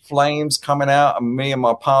 and there's flames coming out, and me and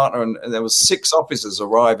my partner, and there was 6 officers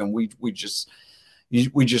arriving. We just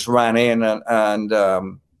ran in and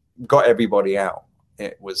got everybody out.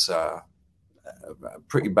 It was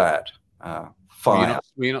pretty bad fire.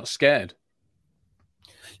 Were you not scared?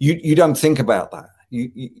 You don't think about that.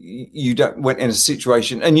 You don't went in a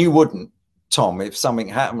situation, and you wouldn't, Tom, if something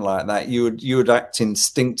happened like that, you would act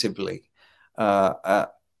instinctively.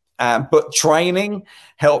 But training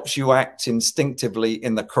helps you act instinctively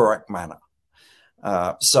in the correct manner.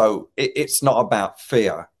 So it's not about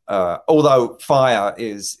fear. Although fire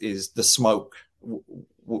is the smoke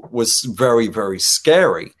was very, very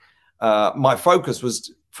scary. My focus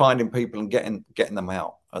was finding people and getting them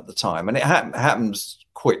out at the time, and it happens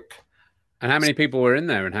quick. And how many people were in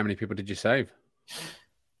there, and how many people did you save?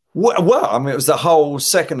 Well, I mean, it was the whole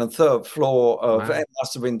 2nd and 3rd floor of, wow. It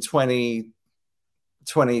must have been 20,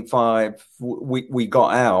 25. We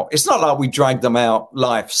got out. It's not like we dragged them out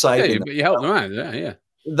life saving. Yeah, you helped them out. Yeah.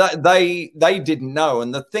 They didn't know.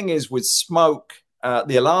 And the thing is, with smoke,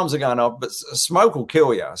 the alarms are going off, but smoke will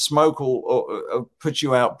kill you. Smoke will put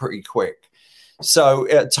you out pretty quick. So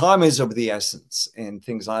time is of the essence in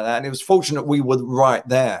things like that. And it was fortunate we were right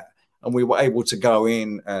there, and we were able to go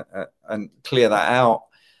in and clear that out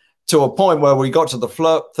to a point where we got to the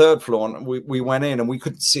 3rd floor, and we went in and we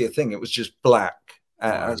couldn't see a thing. It was just black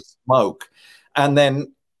smoke. And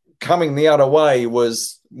then coming the other way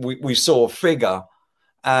was we saw a figure.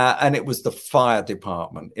 And it was the fire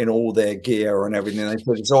department in all their gear and everything. They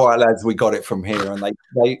said, "It's all right, lads, we got it from here." And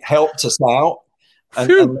they helped us out,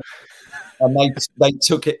 and they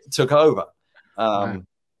took over. And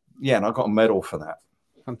I got a medal for that.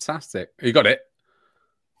 Fantastic. You got it?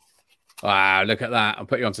 Wow, look at that. I'll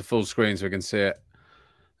put you onto full screen so we can see it.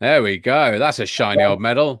 There we go. That's a shiny old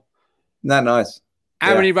medal. Isn't that nice?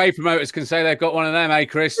 How many rave promoters can say they've got one of them, eh,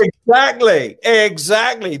 Chris?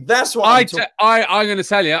 Exactly. That's what I'm going to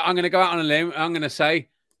tell you. I'm going to go out on a limb. I'm going to say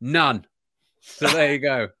none. So there you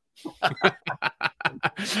go.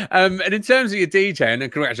 And in terms of your DJing,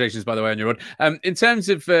 and congratulations, by the way, on your run. In terms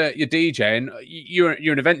of your DJing, you're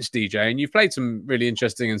an events DJ, and you've played some really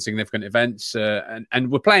interesting and significant events,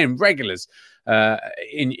 and we're playing regulars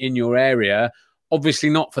in your area. Obviously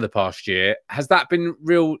not for the past year. Has that been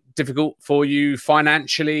real difficult for you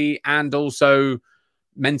financially and also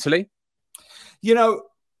mentally? You know,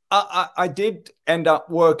 I did end up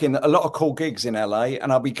working a lot of cool gigs in LA,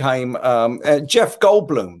 and I became Jeff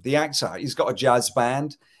Goldblum, the actor. He's got a jazz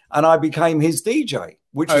band, and I became his DJ.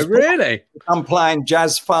 Which is really? I'm playing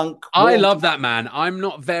jazz funk. I love that, man. I'm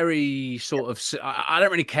not very I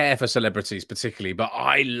don't really care for celebrities particularly, but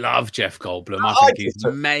I love Jeff Goldblum. I think he's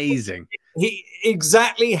amazing. He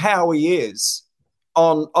exactly how he is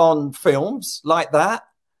on films like that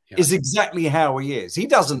is exactly how he is. He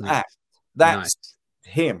doesn't act. That's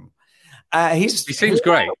him. He seems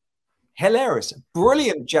great. Hilarious.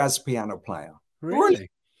 Brilliant jazz piano player. Really?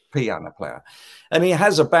 Brilliant piano player. And he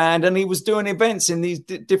has a band, and he was doing events in these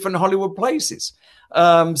different Hollywood places.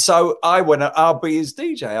 So I went, I'll be his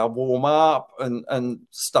DJ. I'll warm up and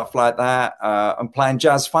stuff like that, and playing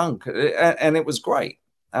jazz funk. And it was great.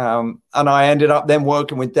 And I ended up then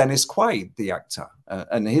working with Dennis Quaid, the actor,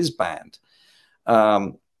 and his band.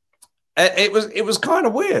 It was kind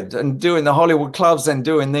of weird, and doing the Hollywood clubs, then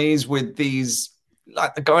doing these with these,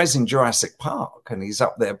 like the guys in Jurassic Park, and he's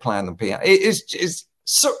up there playing the piano. It's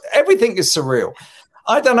so everything is surreal.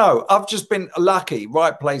 I don't know. I've just been lucky,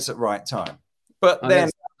 right place at right time. But then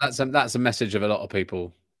that's a message of a lot of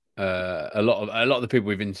people. A lot of the people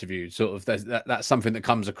we've interviewed, sort of that's something that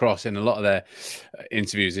comes across in a lot of their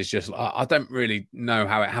interviews. It's just I don't really know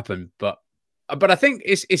how it happened, but I think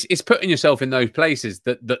it's putting yourself in those places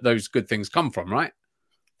that those good things come from, right?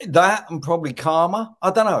 That and probably karma.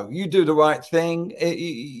 I don't know. You do the right thing,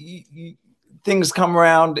 things come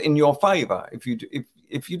around in your favor if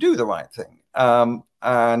you do the right thing. I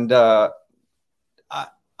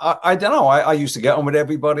don't know. I used to get on with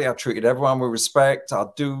everybody. I treated everyone with respect.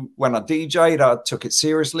 When I DJ'd, I took it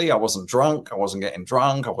seriously. I wasn't drunk. I wasn't getting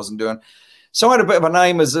drunk. I wasn't doing. So I had a bit of a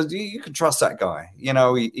name as you can trust that guy. You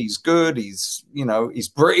know, he's good. He's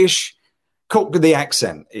British. Cook with the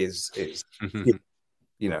accent is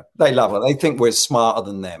you know, they love it. They think we're smarter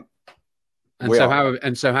than them. And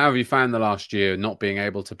so how have you found the last year not being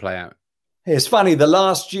able to play out? It's funny. The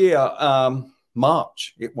last year,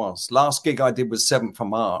 March, it was. Last gig I did was 7th of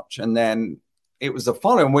March. And then it was the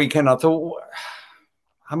following weekend. I thought,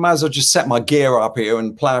 I might as well just set my gear up here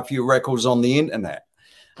and play a few records on the internet.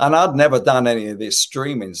 And I'd never done any of this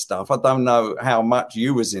streaming stuff. I don't know how much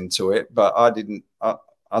you was into it, but I didn't.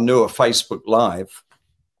 I knew of Facebook Live.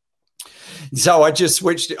 So I just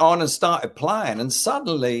switched it on and started playing. And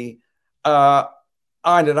suddenly I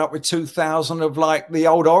ended up with 2,000 of like the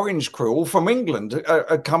old Orange crew, all from England,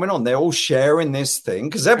 coming on. They're all sharing this thing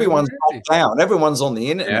because everyone's down. Everyone's on the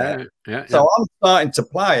internet. So I'm starting to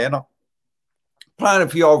play, and I'm playing a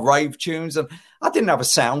few old rave tunes. And I didn't have a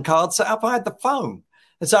sound card set up. I had the phone.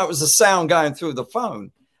 And so it was the sound going through the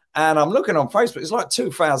phone. And I'm looking on Facebook. It's like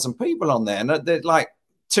 2,000 people on there. And they're like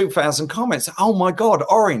 2,000 comments. Oh, my God,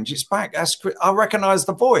 Orange, it's back. I recognize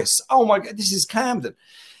the voice. Oh, my God, this is Camden.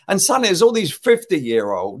 And suddenly there's all these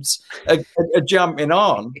 50-year-olds are jumping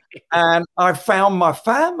on. And I found my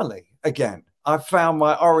family again. I found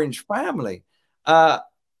my Orange family.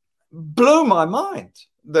 Blew my mind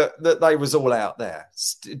that they was all out there.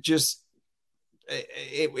 It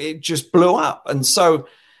just blew up. And so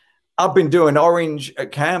I've been doing Orange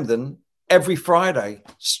at Camden every Friday,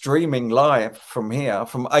 streaming live from here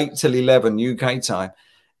from 8 till 11 UK time.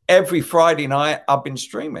 Every Friday night I've been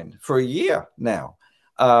streaming for a year now.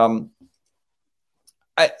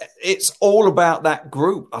 It's all about that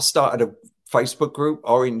group. I started a Facebook group,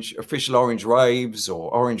 Official Orange Raves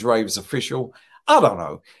or Orange Raves Official. I don't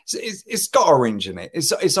know. It's got Orange in it.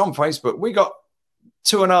 It's on Facebook. We got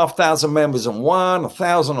 2,500 members on one,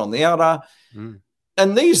 1,000 on the other.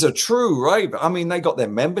 And these are true rave. I mean, they got their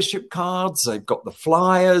membership cards. They've got the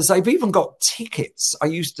flyers. They've even got tickets I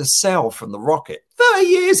used to sell from the Rocket. 30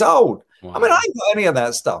 years old. Wow. I mean, I ain't got any of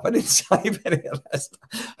that stuff. I didn't save any of that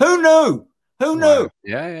stuff. Who knew? Who knew?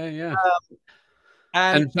 Wow. Yeah.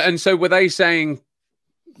 And so were they saying,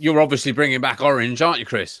 you're obviously bringing back Orange, aren't you,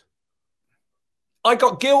 Chris? I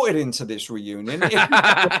got guilted into this reunion.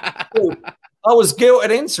 I was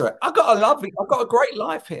guilted into it. I've got a great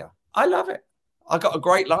life here. I love it. I got a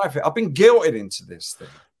great life here. I've been guilted into this thing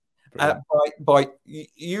by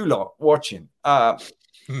you lot watching. So,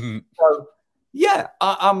 yeah,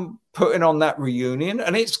 I'm putting on that reunion,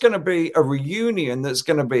 and it's going to be a reunion that's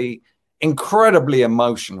going to be incredibly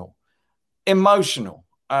emotional. There's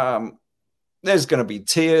going to be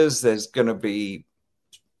tears. There's going to be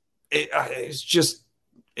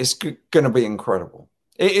it's going to be incredible.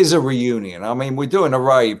 It is a reunion. I mean, we're doing a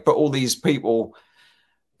rave, but all these people,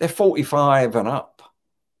 they're 45 and up.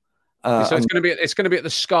 So it's going to be at the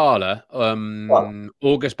Scala,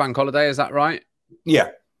 August bank holiday. Is that right? Yeah.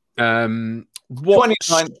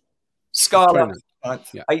 29th Scala,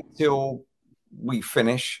 8 till we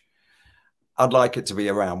finish. I'd like it to be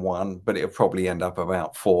around 1, but it'll probably end up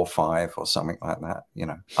about 4 or 5 or something like that. You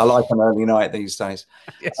know, I like an early night these days.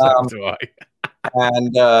 Yes, so do I.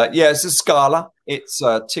 And it's a Scala. It's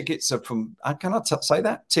tickets are from. Can I say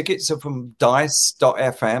that? Tickets are from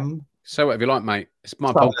dice.fm. So whatever you like, mate. It's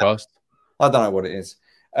my podcast. I don't know what it is.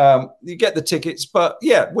 You get the tickets, but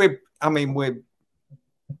yeah, we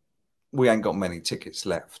ain't got many tickets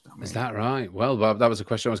left. I mean, is that right? Well, that was a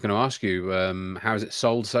question I was going to ask you. How has it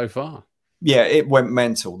sold so far? Yeah, it went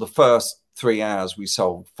mental. The first 3 hours, we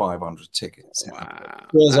sold 500 tickets. Wow.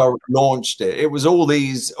 As I launched it, it was all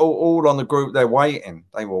on the group. They were waiting.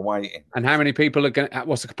 And how many people are going?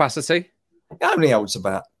 What's the capacity? How many holds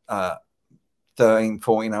about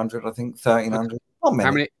 1,400, I think 1,300. Not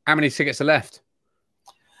many. How many tickets are left?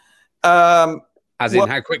 As in,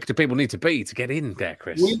 how quick do people need to be to get in there,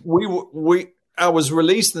 Chris? I was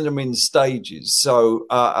releasing them in stages, so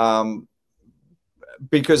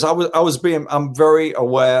because I'm very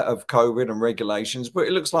aware of COVID and regulations, but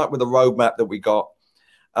it looks like with the roadmap that we got,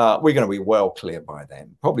 we're going to be well clear by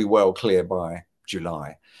then, probably well clear by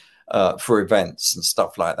July for events and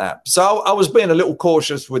stuff like that. So I was being a little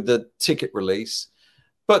cautious with the ticket release,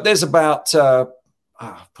 but there's about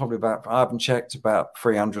probably about, I haven't checked, about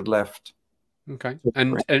 300 left. Okay.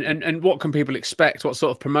 And what can people expect? What sort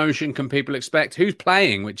of promotion can people expect? Who's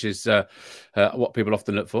playing, which is what people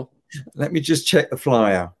often look for? Let me just check the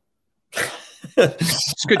flyer.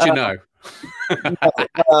 It's good you know.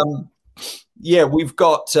 Yeah, we've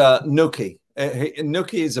got Nookie.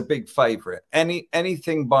 Nookie is a big favourite.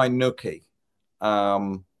 Anything by Nookie,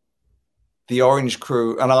 the Orange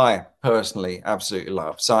Crew, and I personally absolutely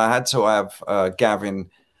love. So I had to have Gavin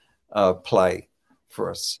play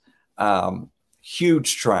for us.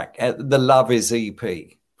 Huge track. The Love Is EP,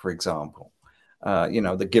 for example.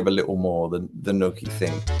 The Give a Little More, the Nookie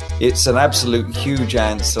thing. It's an absolute huge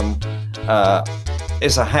anthem.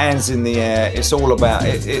 It's a hands in the air. It's all about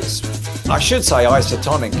it. I should say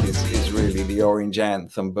ISOTONIK is really the orange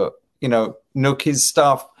anthem, but Nookie's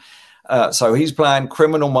stuff. So he's playing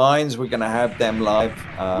Criminal Minds. We're going to have them live.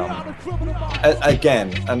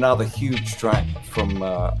 Again, another huge track from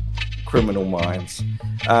Criminal Minds.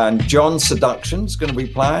 And John Seduction's going to be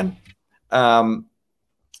playing. John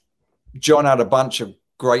had a bunch of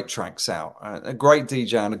great tracks out. A great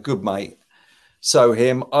DJ and a good mate. So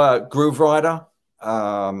him, Groove Rider,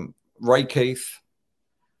 Ray Keith.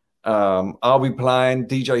 I'll be playing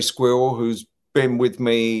DJ Squirrel, who's been with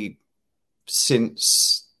me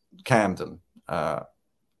since Camden.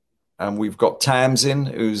 And we've got Tamsin,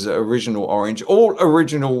 who's original Orange. All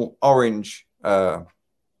original Orange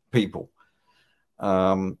people.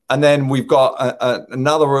 And then we've got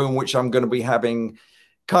another room, which I'm going to be having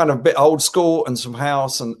kind of a bit old school and some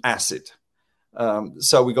house and acid.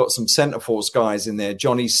 So we got some Centre Force guys in there.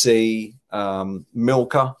 Johnny C,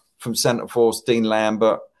 Milka from Centre Force, Dean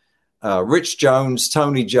Lambert, Rich Jones,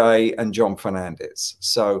 Tony J, and John Fernandez.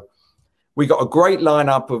 So we got a great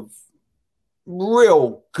lineup of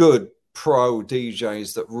real good pro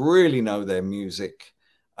DJs that really know their music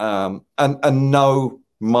and know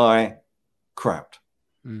my crowd,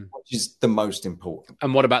 which is the most important.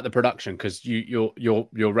 And what about the production? Because your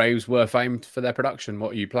raves were famed for their production.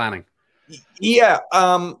 What are you planning? Yeah,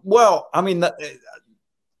 well, I mean,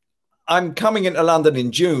 I'm coming into London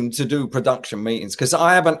in June to do production meetings because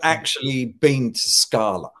I haven't actually been to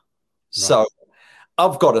Scala. Right. So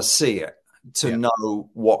I've got to see it to know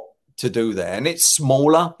what to do there. And it's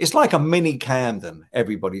smaller. It's like a mini Camden,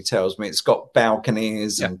 everybody tells me. It's got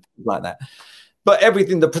balconies and like that. But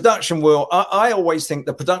everything, the production will, I always think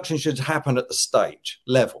the production should happen at the stage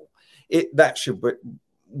level. That should be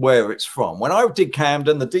where it's from. When I did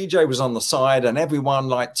Camden, the DJ was on the side and everyone,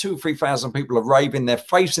 like 2,000-3,000 people are raving. They're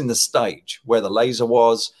facing the stage where the laser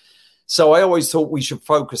was. So I always thought we should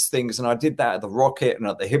focus things. And I did that at the Rocket and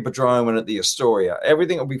at the Hippodrome and at the Astoria.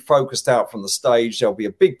 Everything will be focused out from the stage. There'll be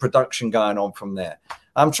a big production going on from there.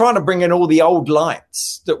 I'm trying to bring in all the old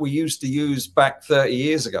lights that we used to use back 30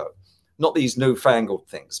 years ago. Not these newfangled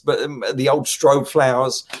things, but the old strobe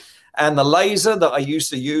flowers and the laser that I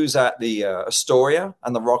used to use at the Astoria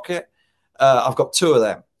and the Rocket. I've got 2 of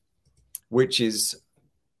them, which is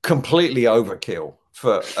completely overkill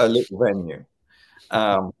for a little venue.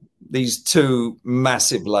 These 2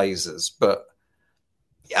 massive lasers, but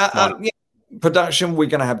production. We're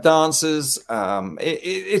going to have dancers.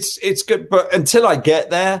 It's good, but until I get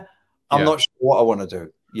there, I'm not sure what I want to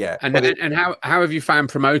do. Yeah. And how have you found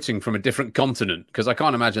promoting from a different continent? Because I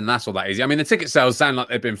can't imagine that's all that easy. I mean, the ticket sales sound like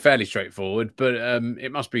they've been fairly straightforward, but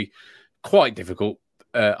it must be quite difficult.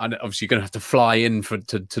 And obviously, you're going to have to fly in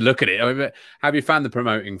to look at it. I mean, how have you found the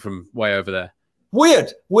promoting from way over there?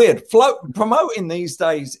 Weird. Promoting these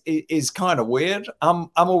days is kind of weird. I'm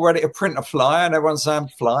all ready to print a flyer, and everyone's saying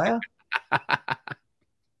flyer. But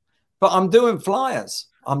I'm doing flyers.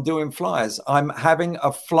 I'm having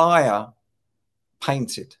a flyer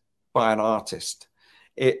painted by an artist.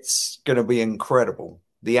 It's going to be incredible,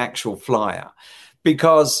 the actual flyer,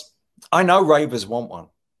 because I know ravers want one.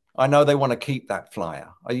 I know they want to keep that flyer.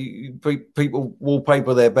 People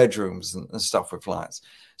wallpaper their bedrooms and stuff with flyers.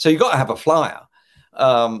 So you got to have a flyer.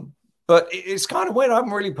 But it's kind of weird. I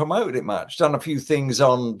haven't really promoted it much. Done a few things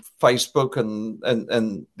on Facebook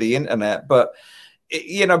and the internet, but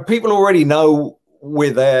people already know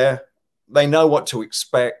we're there. They know what to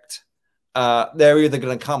expect. They're either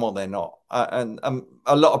going to come or they're not. And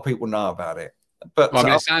a lot of people know about it. But well, I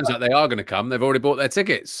mean, it sounds like they are going to come. They've already bought their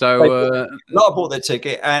tickets. So a lot have bought their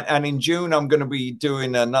ticket. And in June, I'm going to be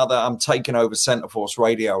doing I'm taking over Centreforce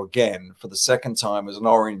Radio again for the second time as an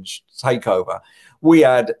Orange takeover. We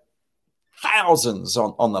had thousands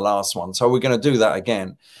on the last one. So we're going to do that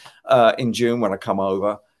again in June when I come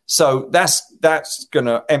over. So that's going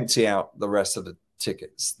to empty out the rest of the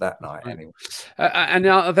tickets that night anyway. And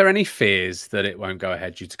are there any fears that it won't go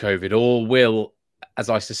ahead due to COVID, or will, as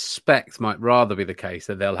I suspect might rather be the case,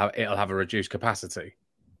 that it'll have a reduced capacity?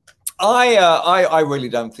 I really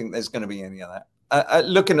don't think there's going to be any of that.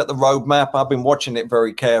 Looking at the roadmap, I've been watching it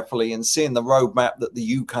very carefully and seeing the roadmap that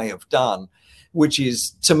the UK have done, which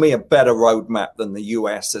is to me a better roadmap than the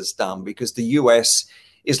US has done, because the US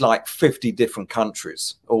is like 50 different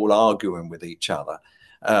countries all arguing with each other.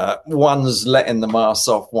 One's letting the masks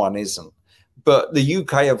off, one isn't. But the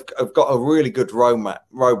UK have got a really good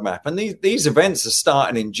roadmap. And these events are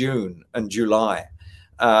starting in June and July.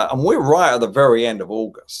 And we're right at the very end of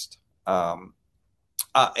August.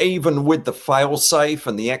 Even with the fail-safe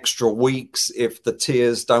and the extra weeks, if the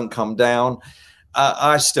tiers don't come down,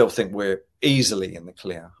 I still think we're easily in the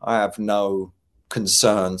clear. I have no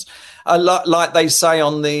concerns. Like they say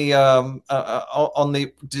on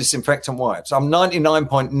the disinfectant wipes, I'm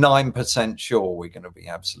 99.9% sure we're going to be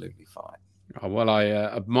absolutely fine. Oh, well, I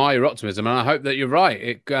admire your optimism, and I hope that you're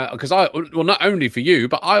right. Because not only for you,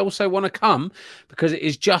 but I also want to come because it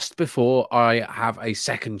is just before I have a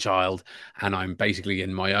second child, and I'm basically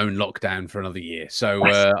in my own lockdown for another year. So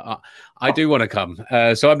I do want to come.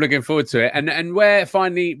 So I'm looking forward to it. And where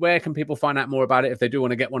can people find out more about it if they do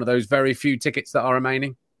want to get one of those very few tickets that are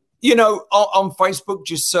remaining? On Facebook,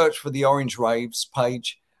 just search for the Orange Raves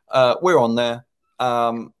page. We're on there.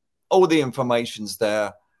 All the information's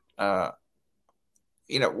there.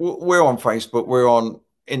 We're on Facebook, we're on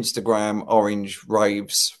Instagram, Orange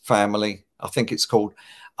Raves Family, I think it's called.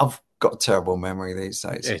 I've got a terrible memory these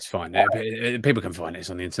days. It's fine. People can find it. It's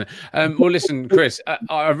on the internet. Well, listen, Chris,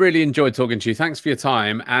 I really enjoyed talking to you. Thanks for your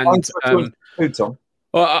time. And Tom.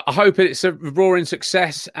 Well, I hope it's a roaring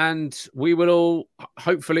success, and we will all,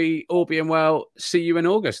 hopefully, all being well, see you in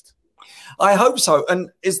August. I hope so. And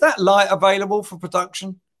is that light available for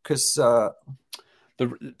production? Because...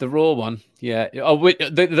 The raw one, yeah. Oh,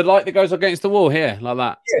 the light that goes against the wall here, like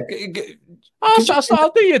that. Yeah.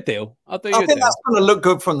 I'll do your deal. I think that's going to look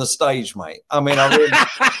good from the stage, mate. I mean, I'm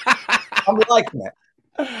liking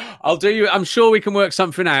it. I'll do you. I'm sure we can work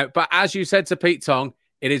something out. But as you said to Pete Tong,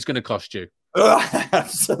 it is going to cost you.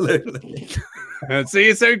 Absolutely. See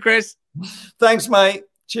you soon, Chris. Thanks, mate.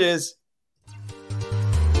 Cheers.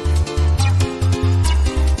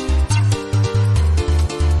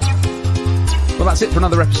 Well, that's it for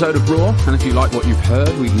another episode of Raw, and if you like what you've heard,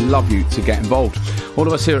 we'd love you to get involved. All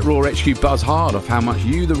of us here at Raw HQ buzz hard off how much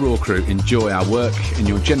you, the Raw crew, enjoy our work, and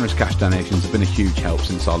your generous cash donations have been a huge help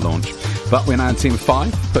since our launch. But we're now a team of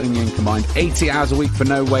 5, putting in combined 80 hours a week for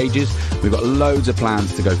no wages. We've got loads of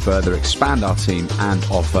plans to go further, expand our team and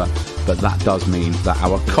offer, but that does mean that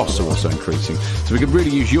our costs are also increasing. So we could really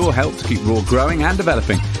use your help to keep Raw growing and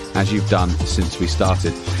developing, as you've done since we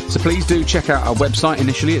started. So please do check out our website.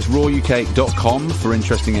 Initially, it's rawuk.com for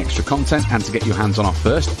interesting extra content and to get your hands on our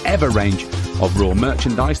first ever range of Raw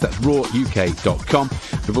merchandise. That's rawuk.com.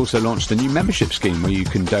 We've also launched a new membership scheme where you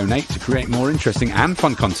can donate to create more interesting and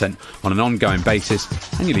fun content on an ongoing basis,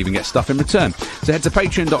 and you'll even get stuff in return. So head to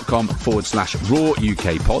patreon.com/Raw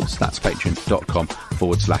UK Pods. That's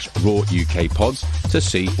patreon.com/Raw UK Pods to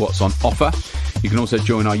see what's on offer. You can also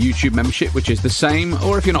join our YouTube membership, which is the same,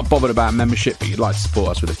 or if you're not bothered about membership but you'd like to support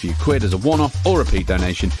us with a few quid as a one-off or repeat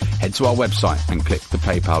donation, head to our website and click the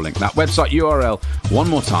PayPal link. That website URL, one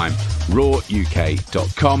more time,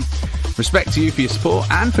 rawuk.com. Respect to you for your support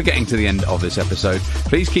and for getting to the end of this episode.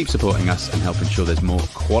 Please keep supporting us and help ensure there's more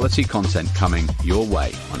quality content coming your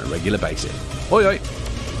way on a regular basis. Oi, oi.